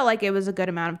fight. I felt like it was a good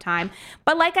amount of time.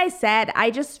 But like I said,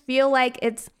 I just feel like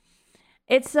it's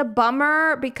a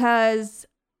bummer because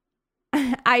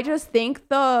I just think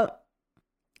the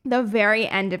very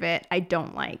end of it, I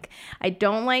don't like. I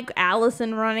don't like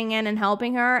Allison running in and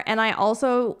helping her. And I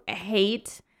also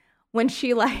hate when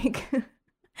she like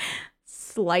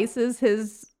slices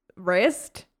his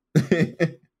wrist.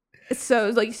 So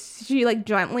like she like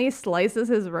gently slices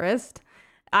his wrist.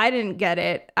 I didn't get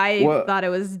it. I thought it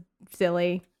was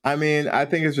silly. I mean, I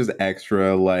think it's just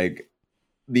extra. Like,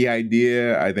 the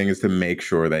idea, I think, is to make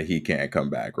sure that he can't come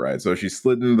back, right? So she's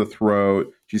slitting the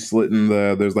throat. She's slitting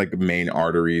there's like main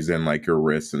arteries in like your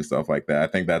wrists and stuff like that. I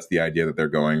think that's the idea that they're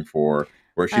going for,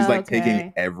 where she's like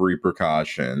taking every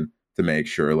precaution to make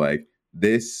sure like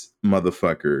this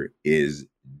motherfucker is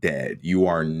dead. You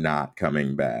are not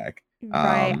coming back.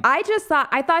 Right.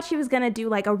 I thought she was gonna do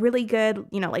like a really good,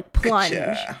 like plunge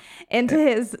into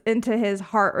his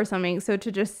heart or something. So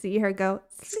to just see her go,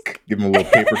 give him a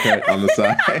little paper cut on the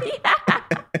side.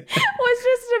 Was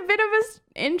just a bit of an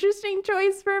interesting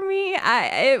choice for me.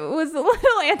 It was a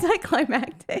little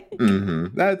anticlimactic.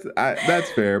 Mm-hmm.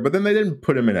 That's fair. But then they didn't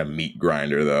put him in a meat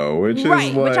grinder though, which is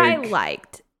like, which I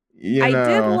liked. I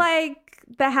did like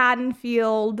the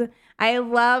Haddonfield. I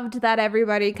loved that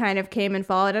everybody kind of came and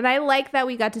followed. And I like that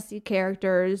we got to see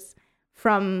characters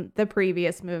from the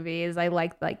previous movies. I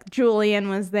liked like Julian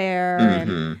was there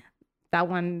and that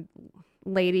one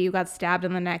lady who got stabbed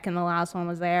in the neck in the last one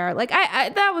was there. Like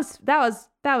that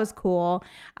was cool.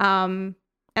 And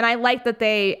I like that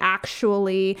they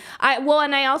actually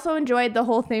and I also enjoyed the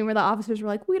whole thing where the officers were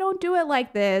like, we don't do it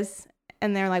like this.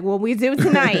 And they're like, well, we do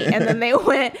tonight. And then they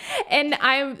went. And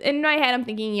I'm in my head, I'm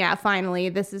thinking, yeah, finally,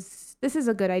 this is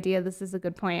a good idea. This is a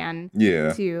good plan.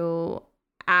 Yeah. To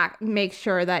make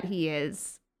sure that he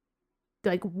is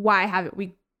like, why haven't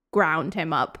we ground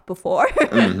him up before?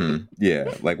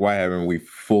 Yeah. Like, why haven't we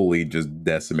fully just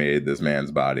decimated this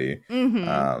man's body?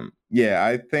 Yeah,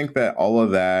 I think that all of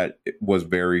that was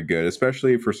very good,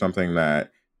 especially for something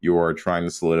that you're trying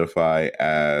to solidify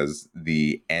as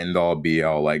the end all be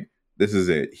all. Like, this is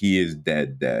it. He is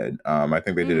dead. I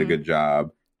think they did a good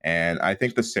job. And I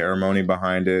think the ceremony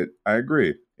behind it, I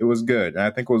agree. It was good. And I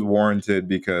think it was warranted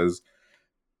because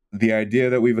the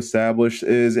idea that we've established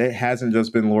is it hasn't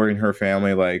just been Laurie and her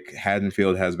family. Like,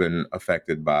 Haddonfield has been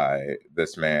affected by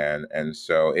this man. And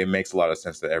so it makes a lot of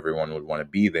sense that everyone would want to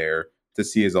be there to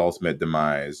see his ultimate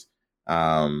demise.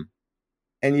 And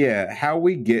yeah, how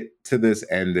we get to this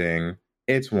ending,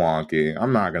 it's wonky.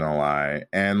 I'm not going to lie.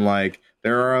 And like,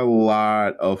 there are a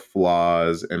lot of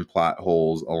flaws and plot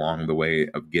holes along the way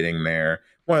of getting there.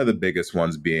 One of the biggest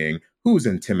ones being, who's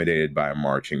intimidated by a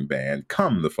marching band?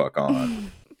 Come the fuck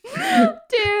on.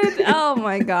 Dude, oh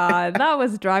my God. That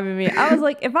was driving me. I was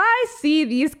like, if I see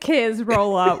these kids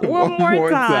roll up one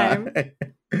more time,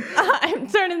 I'm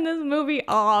turning this movie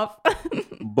off.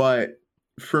 But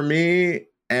for me,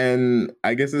 and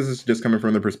I guess this is just coming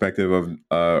from the perspective of,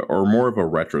 or more of a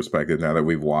retrospective now that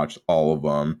we've watched all of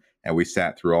them and we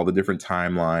sat through all the different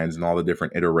timelines and all the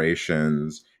different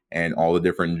iterations and all the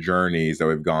different journeys that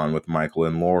we've gone with Michael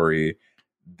and Laurie.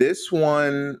 This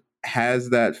one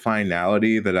has that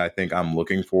finality that I think I'm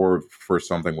looking for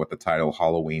something with the title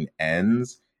Halloween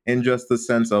Ends, in just the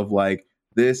sense of like,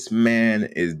 this man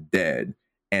is dead.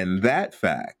 And that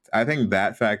fact, I think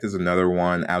that fact is another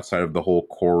one outside of the whole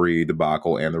Corey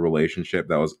debacle and the relationship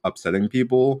that was upsetting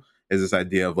people, is this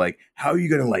idea of like, how are you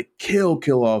going to like kill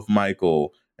off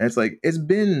Michael? And it's like, it's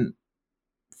been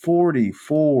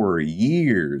 44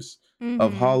 years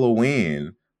of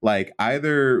Halloween. Like,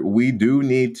 either we do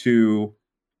need to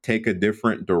take a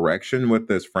different direction with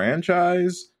this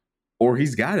franchise, or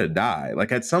he's got to die.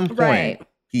 Like, at some point,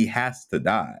 he has to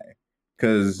die.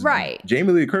 Because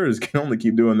Jamie Lee Curtis can only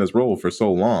keep doing this role for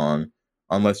so long,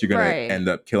 unless you're going to end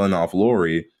up killing off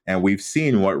Laurie. And we've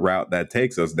seen what route that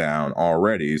takes us down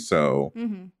already. So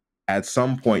at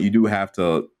some point, you do have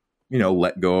to,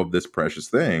 let go of this precious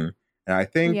thing. And I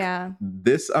think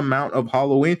this amount of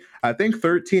Halloween, I think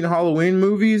 13 Halloween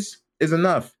movies is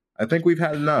enough. I think we've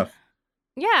had enough.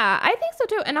 Yeah, I think so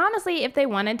too. And honestly, if they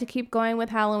wanted to keep going with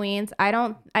Halloweens,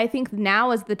 I think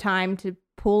now is the time to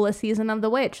pull a season of The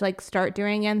Witch. Like, start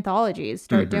doing anthologies,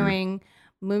 start doing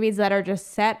movies that are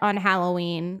just set on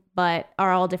Halloween, but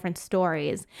are all different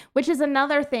stories, which is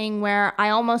another thing where I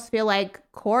almost feel like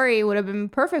Corey would have been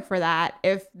perfect for that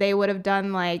if they would have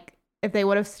done if they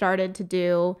would have started to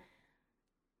do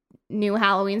new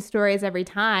Halloween stories every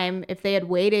time, if they had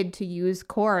waited to use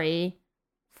Corey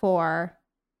for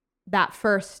that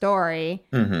first story,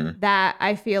 that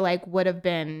I feel like would have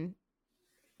been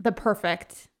the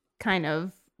perfect kind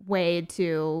of way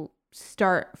to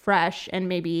start fresh and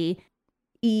maybe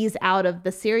ease out of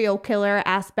the serial killer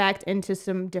aspect into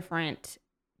some different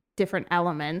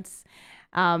elements.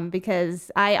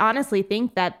 Because I honestly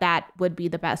think that would be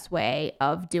the best way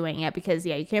of doing it, because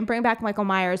you can't bring back Michael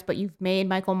Myers, but you've made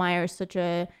Michael Myers such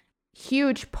a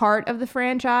huge part of the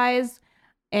franchise.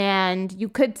 And you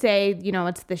could say,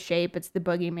 it's the Shape, it's the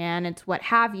boogeyman, it's what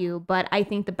have you. But I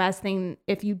think the best thing,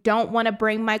 if you don't want to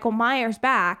bring Michael Myers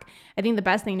back, I think the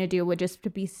best thing to do would just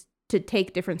to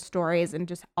take different stories and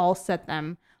just all set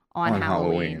them on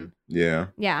Halloween. Yeah.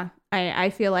 Yeah. I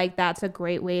feel like that's a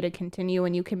great way to continue,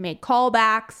 and you can make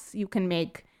callbacks, you can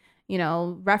make,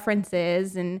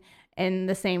 references and in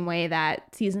the same way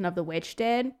that Season of the Witch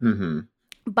did.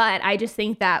 But I just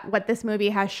think that what this movie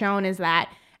has shown is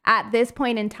that at this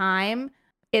point in time,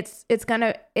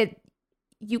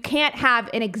 you can't have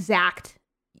an exact,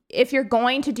 if you're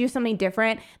going to do something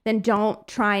different, then don't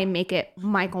try and make it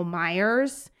Michael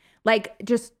Myers.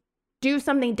 Just do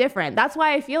something different. That's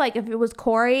why I feel like if it was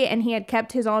Corey and he had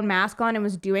kept his own mask on and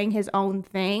was doing his own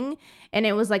thing and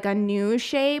it was like a new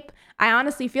Shape, I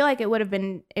honestly feel like it would have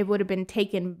been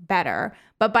taken better.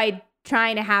 But by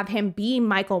trying to have him be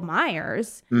Michael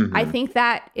Myers, I think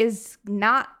that is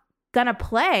not gonna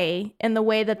play in the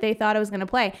way that they thought it was gonna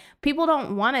play. People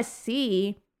don't want to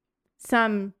see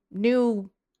some new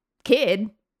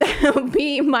kid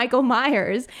be Michael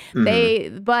Myers.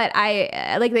 They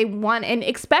want, and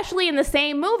especially in the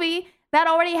same movie that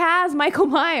already has Michael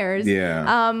Myers.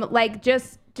 Yeah.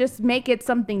 Just make it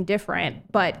something different,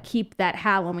 but keep that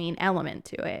Halloween element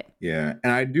to it. Yeah.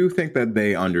 And I do think that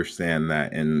they understand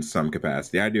that in some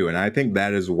capacity. I do. And I think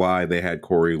that is why they had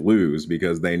Corey lose,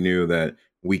 because they knew that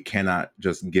we cannot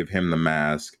just give him the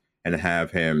mask and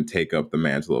have him take up the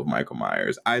mantle of Michael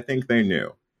Myers. I think they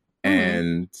knew.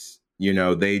 And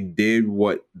they did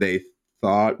what they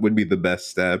thought would be the best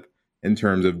step in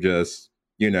terms of just,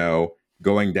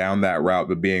 going down that route,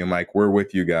 but being like, we're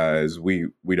with you guys. We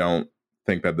don't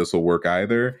think that this will work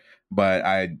either. But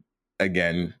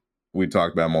we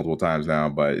talked about it multiple times now,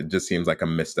 but it just seems like a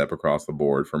misstep across the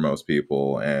board for most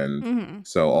people. And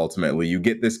so ultimately you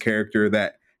get this character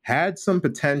that had some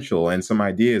potential and some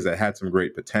ideas that had some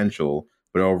great potential,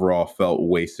 but overall felt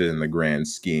wasted in the grand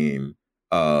scheme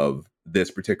of this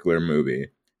particular movie.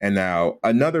 And now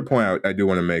another point I do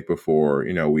want to make before,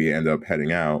 we end up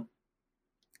heading out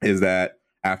is that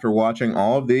after watching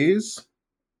all of these,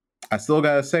 I still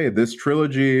got to say this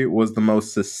trilogy was the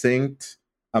most succinct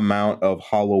amount of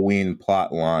Halloween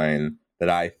plot line that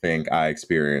I think I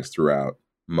experienced throughout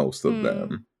most of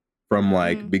them. From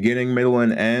beginning, middle,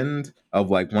 and end of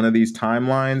one of these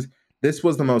timelines, this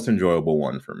was the most enjoyable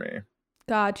one for me.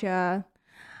 Gotcha.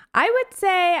 I would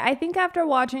say, I think after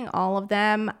watching all of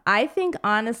them, I think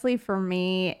honestly for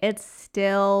me, it's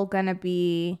still going to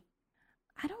be,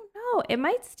 I don't know, it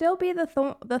might still be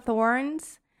the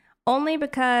Thorns, only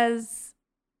because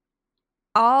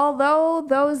although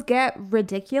those get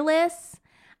ridiculous,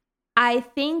 I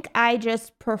think I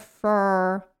just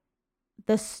prefer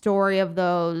the story of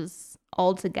those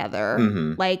altogether.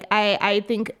 I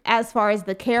think as far as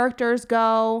the characters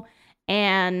go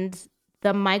and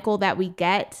the Michael that we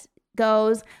get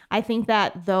goes, I think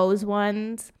that those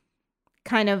ones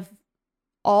kind of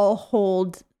all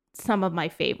hold some of my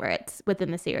favorites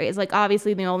within the series.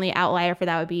 Obviously the only outlier for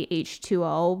that would be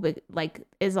H2O, but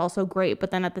is also great, but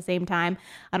then at the same time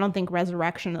I don't think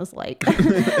Resurrection is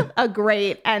a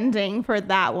great ending for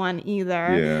that one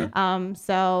either.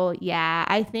 So yeah,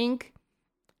 I think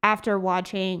after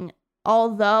watching,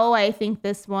 although I think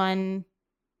this one,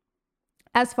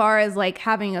 as far as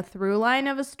having a through line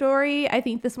of a story, I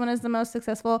think this one is the most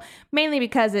successful, mainly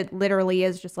because it literally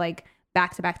is just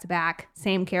back to back to back,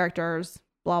 same characters,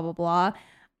 blah, blah, blah.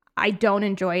 I don't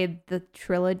enjoy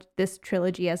this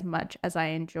trilogy as much as I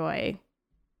enjoy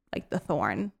the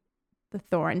Thorn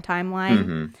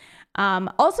timeline.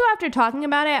 Also, after talking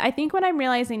about it, I think what I'm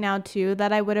realizing now too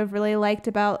that I would have really liked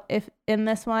about if in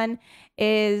this one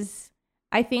is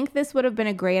I think this would have been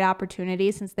a great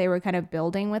opportunity, since they were kind of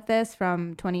building with this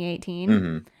from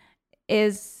 2018,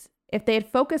 is if they had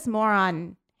focused more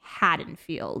on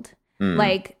Haddonfield,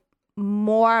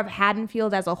 more of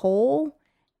Haddonfield as a whole,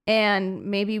 and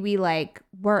maybe we like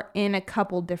were in a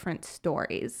couple different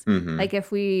stories. Like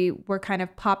if we were kind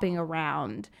of popping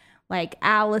around, like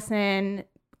Allison,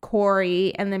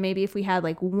 Corey, and then maybe if we had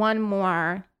like one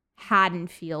more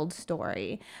Haddonfield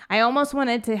story. I almost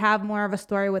wanted to have more of a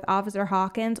story with Officer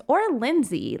Hawkins or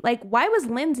Lindsay. Like, why was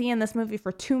Lindsay in this movie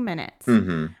for 2 minutes?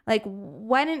 Like,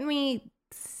 why didn't we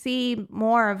see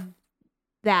more of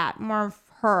that, more of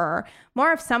her,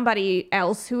 more of somebody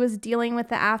else who was dealing with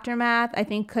the aftermath? I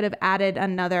think could have added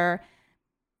another,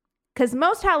 because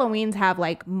most Halloweens have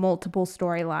like multiple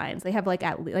storylines. They have like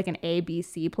like an A, B,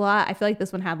 C plot. I feel like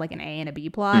this one had like an A and a B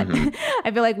plot.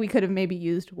 I feel like we could have maybe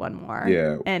used one more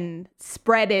and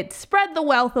spread the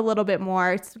wealth a little bit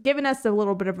more. It's given us a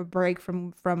little bit of a break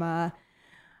from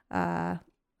our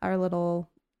little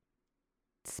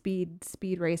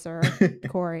speed racer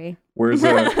Corey. Where's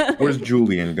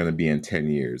Julian gonna be in 10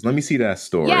 years? Let me see that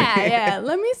story. Yeah.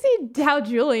 Let me see how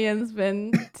Julian's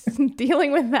been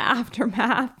dealing with the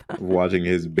aftermath. Watching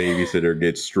his babysitter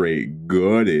get straight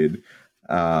gutted.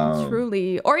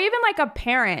 Truly. Or even like a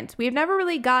parent. We've never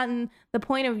really gotten the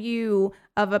point of view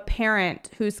of a parent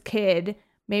whose kid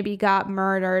maybe got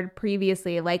murdered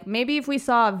previously. Like maybe if we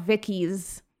saw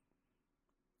Vicky's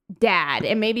dad,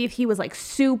 and maybe if he was like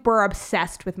super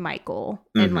obsessed with Michael,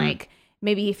 and like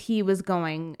maybe if he was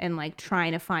going and like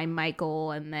trying to find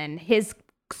Michael, and then his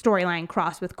storyline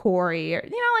crossed with Corey, or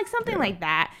like something like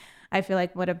that, I feel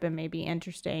like would have been maybe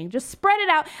interesting. Just spread it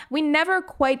out. We never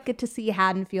quite get to see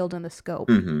Haddonfield in the scope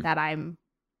that I'm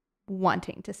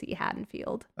wanting to see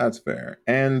Haddonfield. That's fair.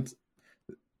 And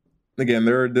again,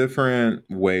 there are different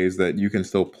ways that you can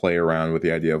still play around with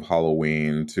the idea of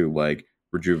Halloween to like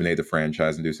rejuvenate the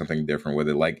franchise and do something different with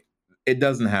it. Like, it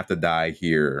doesn't have to die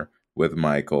here with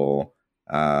Michael.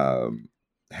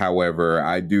 However,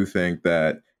 I do think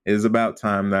that it is about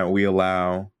time that we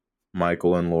allow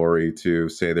Michael and Laurie to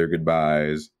say their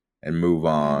goodbyes and move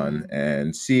on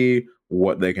and see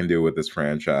what they can do with this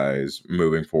franchise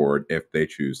moving forward if they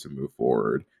choose to move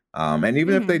forward. And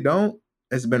even if they don't,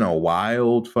 it's been a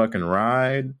wild fucking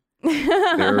ride.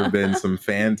 There have been some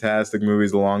fantastic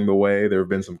movies along the way. There have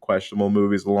been some questionable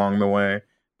movies along the way.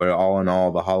 But all in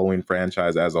all, the Halloween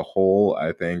franchise as a whole,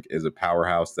 I think, is a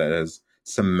powerhouse that has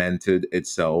cemented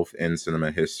itself in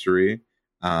cinema history.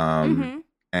 And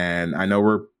I know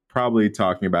we're probably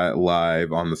talking about it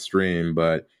live on the stream,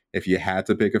 but if you had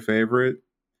to pick a favorite,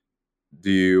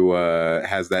 do you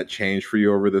has that changed for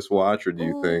you over this watch, or do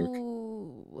you think?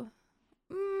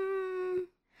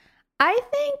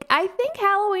 I think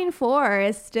Halloween 4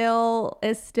 is still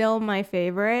my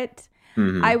favorite.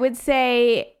 I would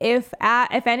say if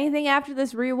anything after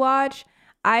this rewatch,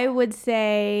 I would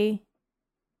say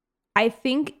I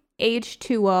think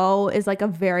H2O is like a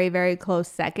very, very close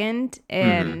second,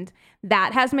 and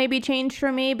that has maybe changed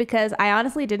for me because I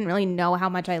honestly didn't really know how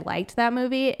much I liked that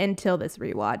movie until this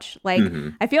rewatch. Like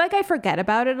I feel like I forget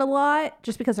about it a lot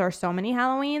just because there are so many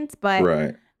Halloweens,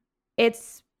 but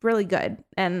it's really good,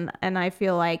 and I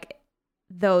feel like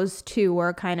those two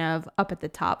are kind of up at the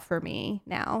top for me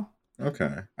now.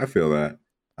 Okay, I feel that.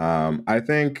 I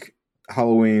think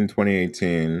Halloween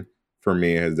 2018 for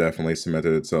me has definitely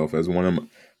cemented itself as one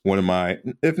of my,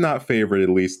 if not favorite, at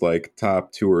least like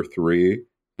top 2 or 3.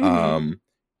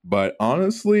 But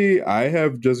honestly, I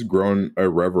have just grown a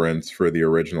reverence for the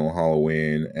original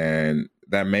Halloween, and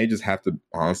that may just have to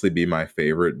honestly be my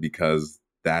favorite because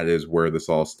that is where this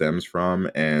all stems from,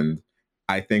 and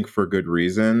I think for good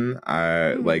reason.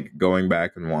 I like going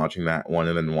back and watching that one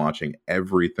and then watching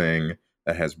everything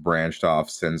that has branched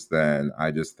off since then. I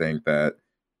just think that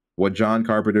what John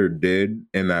Carpenter did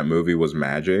in that movie was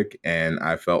magic, and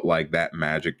I felt like that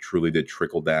magic truly did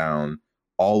trickle down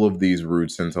all of these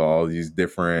roots into all these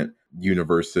different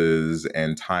universes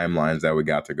and timelines that we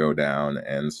got to go down.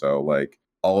 And so like,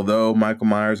 although Michael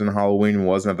Myers and Halloween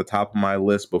wasn't at the top of my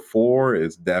list before,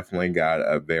 it's definitely got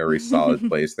a very solid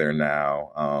place there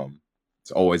now.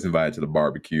 It's always invited to the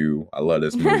barbecue. I love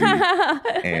this movie.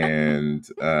 And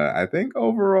I think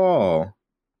overall,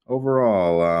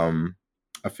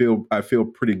 I feel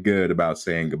pretty good about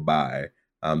saying goodbye,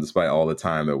 despite all the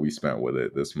time that we spent with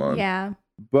it this month. Yeah.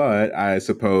 But I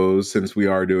suppose since we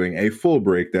are doing a full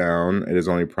breakdown, it is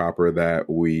only proper that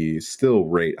we still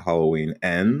rate Halloween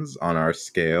Ends on our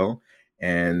scale.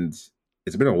 And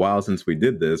it's been a while since we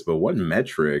did this, but what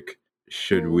metric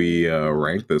should we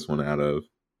rank this one out of?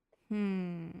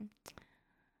 We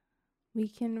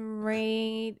can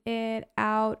rate it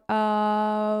out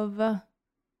of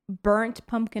burnt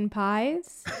pumpkin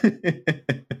pies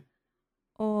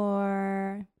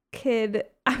or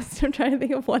I'm still trying to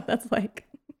think of one that's like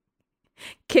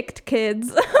kicked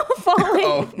kids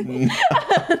falling.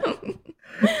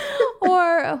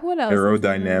 What else?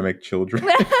 Aerodynamic children.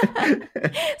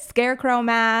 Scarecrow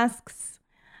masks.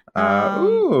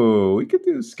 Ooh, we could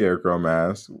do Scarecrow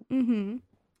mask. Mm-hmm.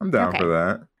 I'm down for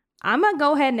that. I'm going to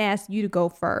go ahead and ask you to go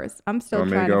first. I'm still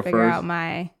trying to figure out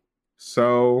my...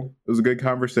 So, it was a good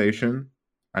conversation.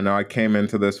 I know I came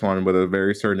into this one with a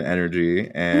very certain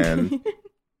energy, and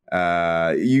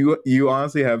you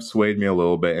honestly have swayed me a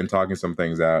little bit in talking some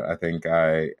things out. I think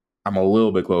I'm a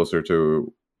little bit closer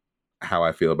to how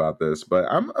I feel about this, but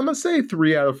I'm going to say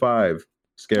 3 out of 5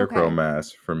 Scarecrow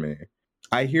masks for me.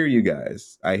 I hear you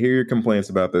guys. I hear your complaints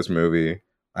about this movie.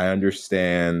 I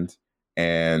understand.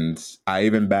 And I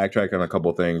even backtrack on a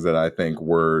couple things that I think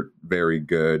were very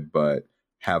good, but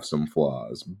have some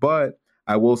flaws. But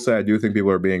I will say, I do think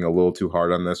people are being a little too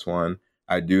hard on this one.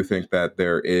 I do think that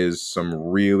there is some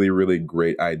really, really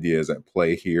great ideas at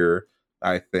play here.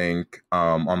 I think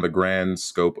on the grand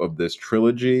scope of this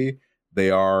trilogy, they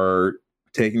are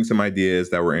taking some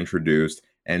ideas that were introduced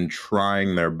and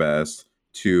trying their best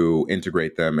to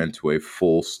integrate them into a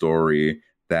full story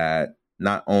that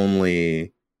not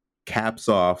only caps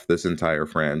off this entire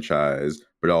franchise,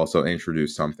 but also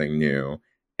introduce something new.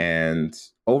 And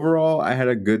overall, I had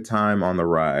a good time on the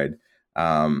ride.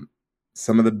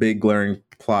 Some of the big glaring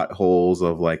plot holes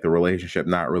of like the relationship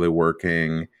not really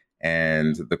working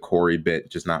and the Corey bit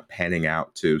just not panning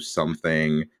out to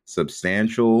something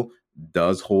substantial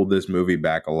does hold this movie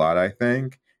back a lot, I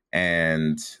think.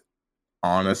 And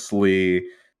honestly,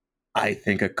 I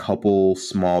think a couple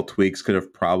small tweaks could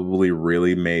have probably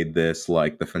really made this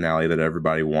like the finale that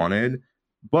everybody wanted.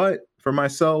 But for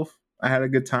myself, I had a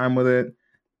good time with it.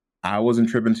 I wasn't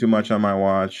tripping too much on my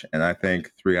watch, and I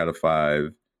think 3 out of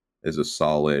 5 is a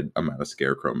solid amount of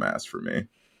Scarecrow masks for me.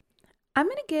 I'm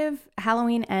going to give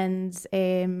Halloween Ends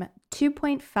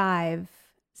 2.5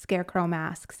 Scarecrow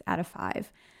masks out of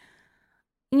 5.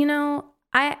 You know,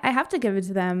 I have to give it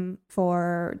to them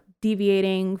for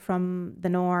deviating from the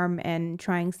norm and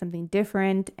trying something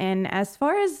different. And as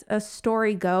far as a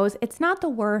story goes, it's not the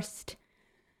worst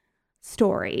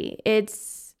story.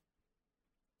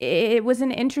 It was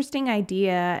an interesting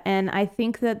idea, and I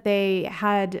think that they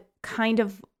had kind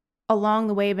of along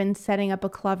the way been setting up a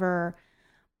clever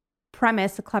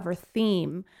premise, a clever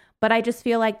theme, but I just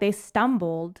feel like they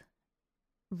stumbled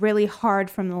really hard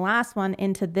from the last one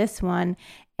into this one.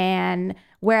 And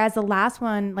whereas the last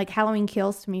one, like Halloween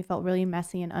Kills, to me felt really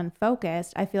messy and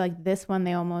unfocused, I feel like this one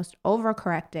they almost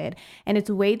overcorrected, and it's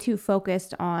way too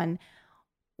focused on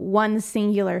one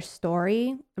singular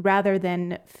story rather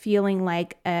than feeling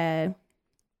like a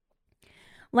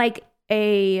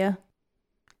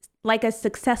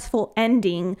successful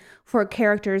ending for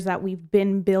characters that we've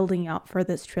been building up for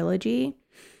this trilogy.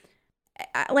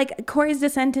 Like Corey's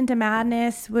descent into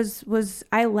madness was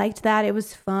I liked that. It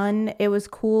was fun. It was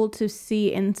cool to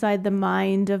see inside the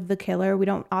mind of the killer. We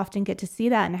don't often get to see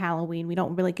that in Halloween. We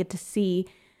don't really get to see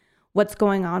what's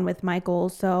going on with Michael.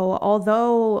 So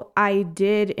although I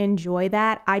did enjoy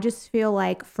that, I just feel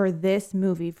like for this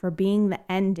movie, for being the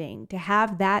ending, to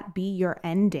have that be your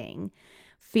ending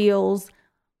feels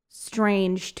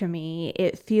strange to me.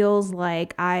 It feels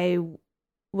like I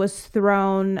was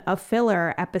thrown a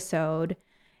filler episode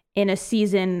in a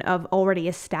season of already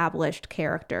established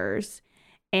characters.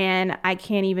 And I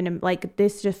can't even, like,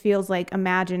 this just feels like,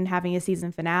 imagine having a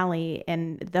season finale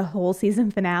and the whole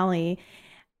season finale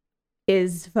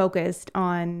is focused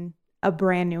on a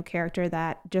brand new character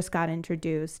that just got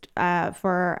introduced.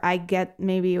 I get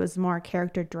maybe it was more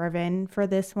character driven for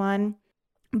this one,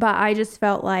 but I just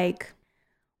felt like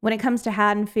when it comes to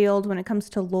Haddonfield, when it comes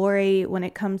to Laurie, when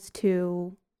it comes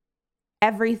to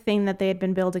everything that they had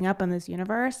been building up in this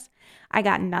universe, I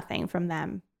got nothing from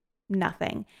them.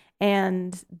 Nothing.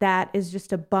 And that is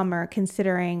just a bummer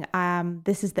considering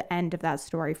this is the end of that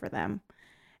story for them.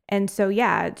 And so,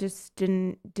 yeah, it just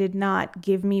did not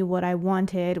give me what I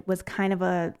wanted. It was kind of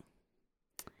a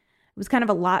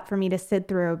lot for me to sit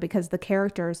through because the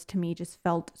characters to me just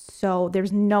felt so,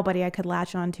 there's nobody I could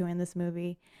latch onto in this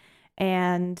movie.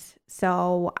 And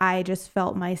so I just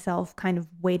felt myself kind of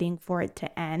waiting for it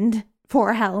to end,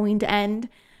 for Halloween to end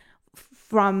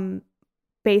from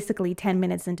basically 10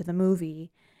 minutes into the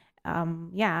movie.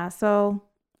 So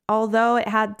although it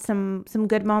had some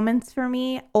good moments for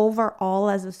me, overall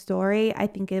as a story, I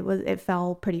think it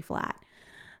fell pretty flat.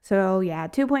 So yeah,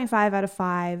 2.5 out of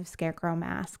 5 Scarecrow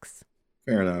masks.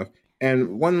 Fair enough.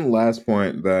 And one last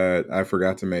point that I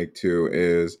forgot to make too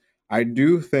is I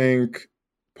do think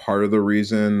part of the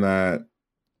reason that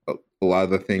a lot of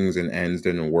the things in Ends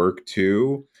didn't work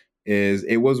too is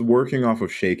it was working off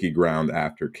of shaky ground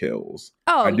after Kills.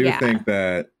 Oh, I do think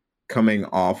that coming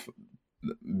off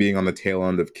being on the tail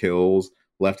end of Kills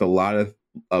left a lot of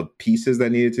of pieces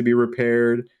that needed to be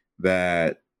repaired,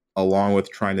 that along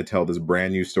with trying to tell this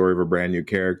brand new story of a brand new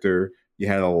character, you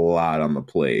had a lot on the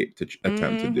plate to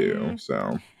attempt to do.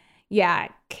 So yeah,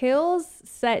 kills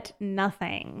set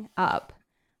nothing up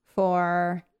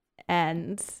for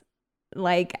ends,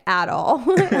 like, at all.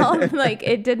 Like,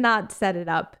 it did not set it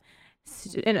up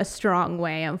in a strong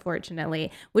way,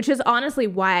 unfortunately, which is honestly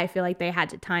why I feel like they had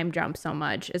to time jump so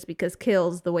much, is because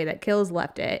Kills, the way that Kills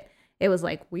left it, it was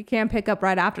like, we can't pick up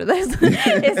right after this.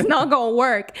 It's not gonna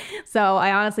work. So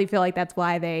I honestly feel like that's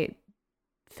why they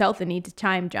felt the need to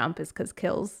time jump, is because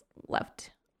Kills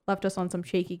left us on some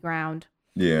shaky ground.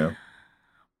 yeah.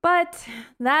 But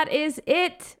that is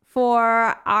it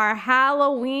for our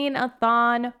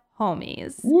Halloween-a-thon,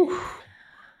 homies. Woo.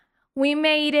 We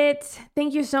made it.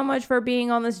 Thank you so much for being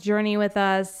on this journey with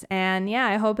us. And yeah,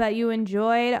 I hope that you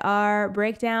enjoyed our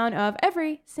breakdown of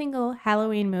every single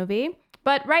Halloween movie.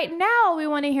 But right now, we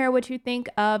want to hear what you think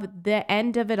of the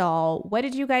end of it all. What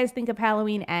did you guys think of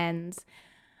Halloween Ends?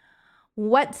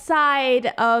 What side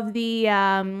of the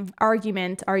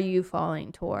argument are you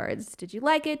falling towards? Did you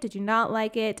like it? Did you not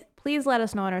like it? Please let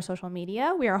us know on our social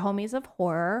media. We are Homies of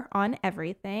Horror on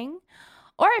everything.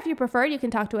 Or if you prefer, you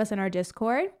can talk to us in our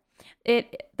Discord.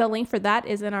 The link for that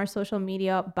is in our social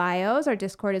media bios. Our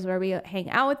Discord is where we hang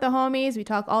out with the homies. We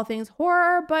talk all things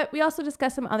horror, but we also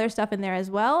discuss some other stuff in there as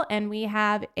well. And we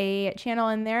have a channel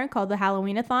in there called the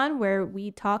Halloween-a-thon, where we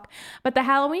talk about the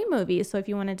Halloween movies. So if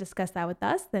you want to discuss that with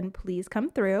us, then please come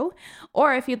through.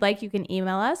 Or if you'd like, you can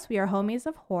email us. We are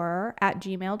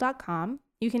homiesofhorror@gmail.com.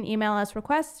 You can email us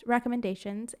requests,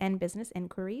 recommendations, and business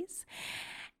inquiries.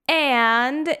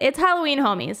 And it's Halloween,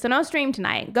 homies, so no stream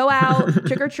tonight. Go out,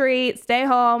 trick or treat, stay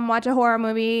home, watch a horror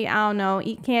movie, I don't know,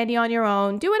 eat candy on your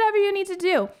own, do whatever you need to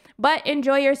do. But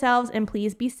enjoy yourselves and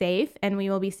please be safe. And we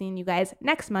will be seeing you guys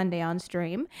next Monday on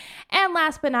stream. And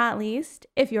last but not least,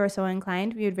 if you're so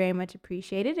inclined, we would very much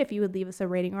appreciate it if you would leave us a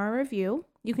rating or a review.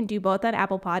 You can do both on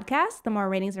Apple Podcasts. The more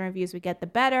ratings and reviews we get, the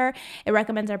better. It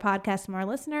recommends our podcast to more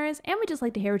listeners. And we just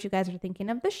like to hear what you guys are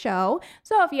thinking of the show.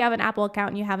 So if you have an Apple account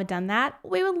and you haven't done that,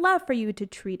 we would love for you to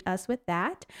treat us with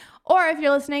that. Or if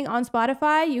you're listening on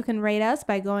Spotify, you can rate us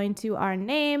by going to our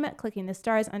name, clicking the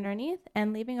stars underneath,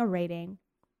 and leaving a rating.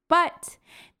 But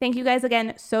thank you guys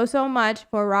again so much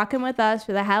for rocking with us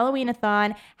for the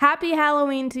Halloween-a-thon. Happy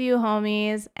Halloween to you,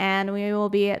 homies. And we will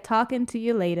be talking to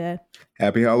you later.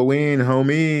 Happy Halloween,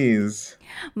 homies.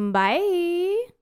 Bye.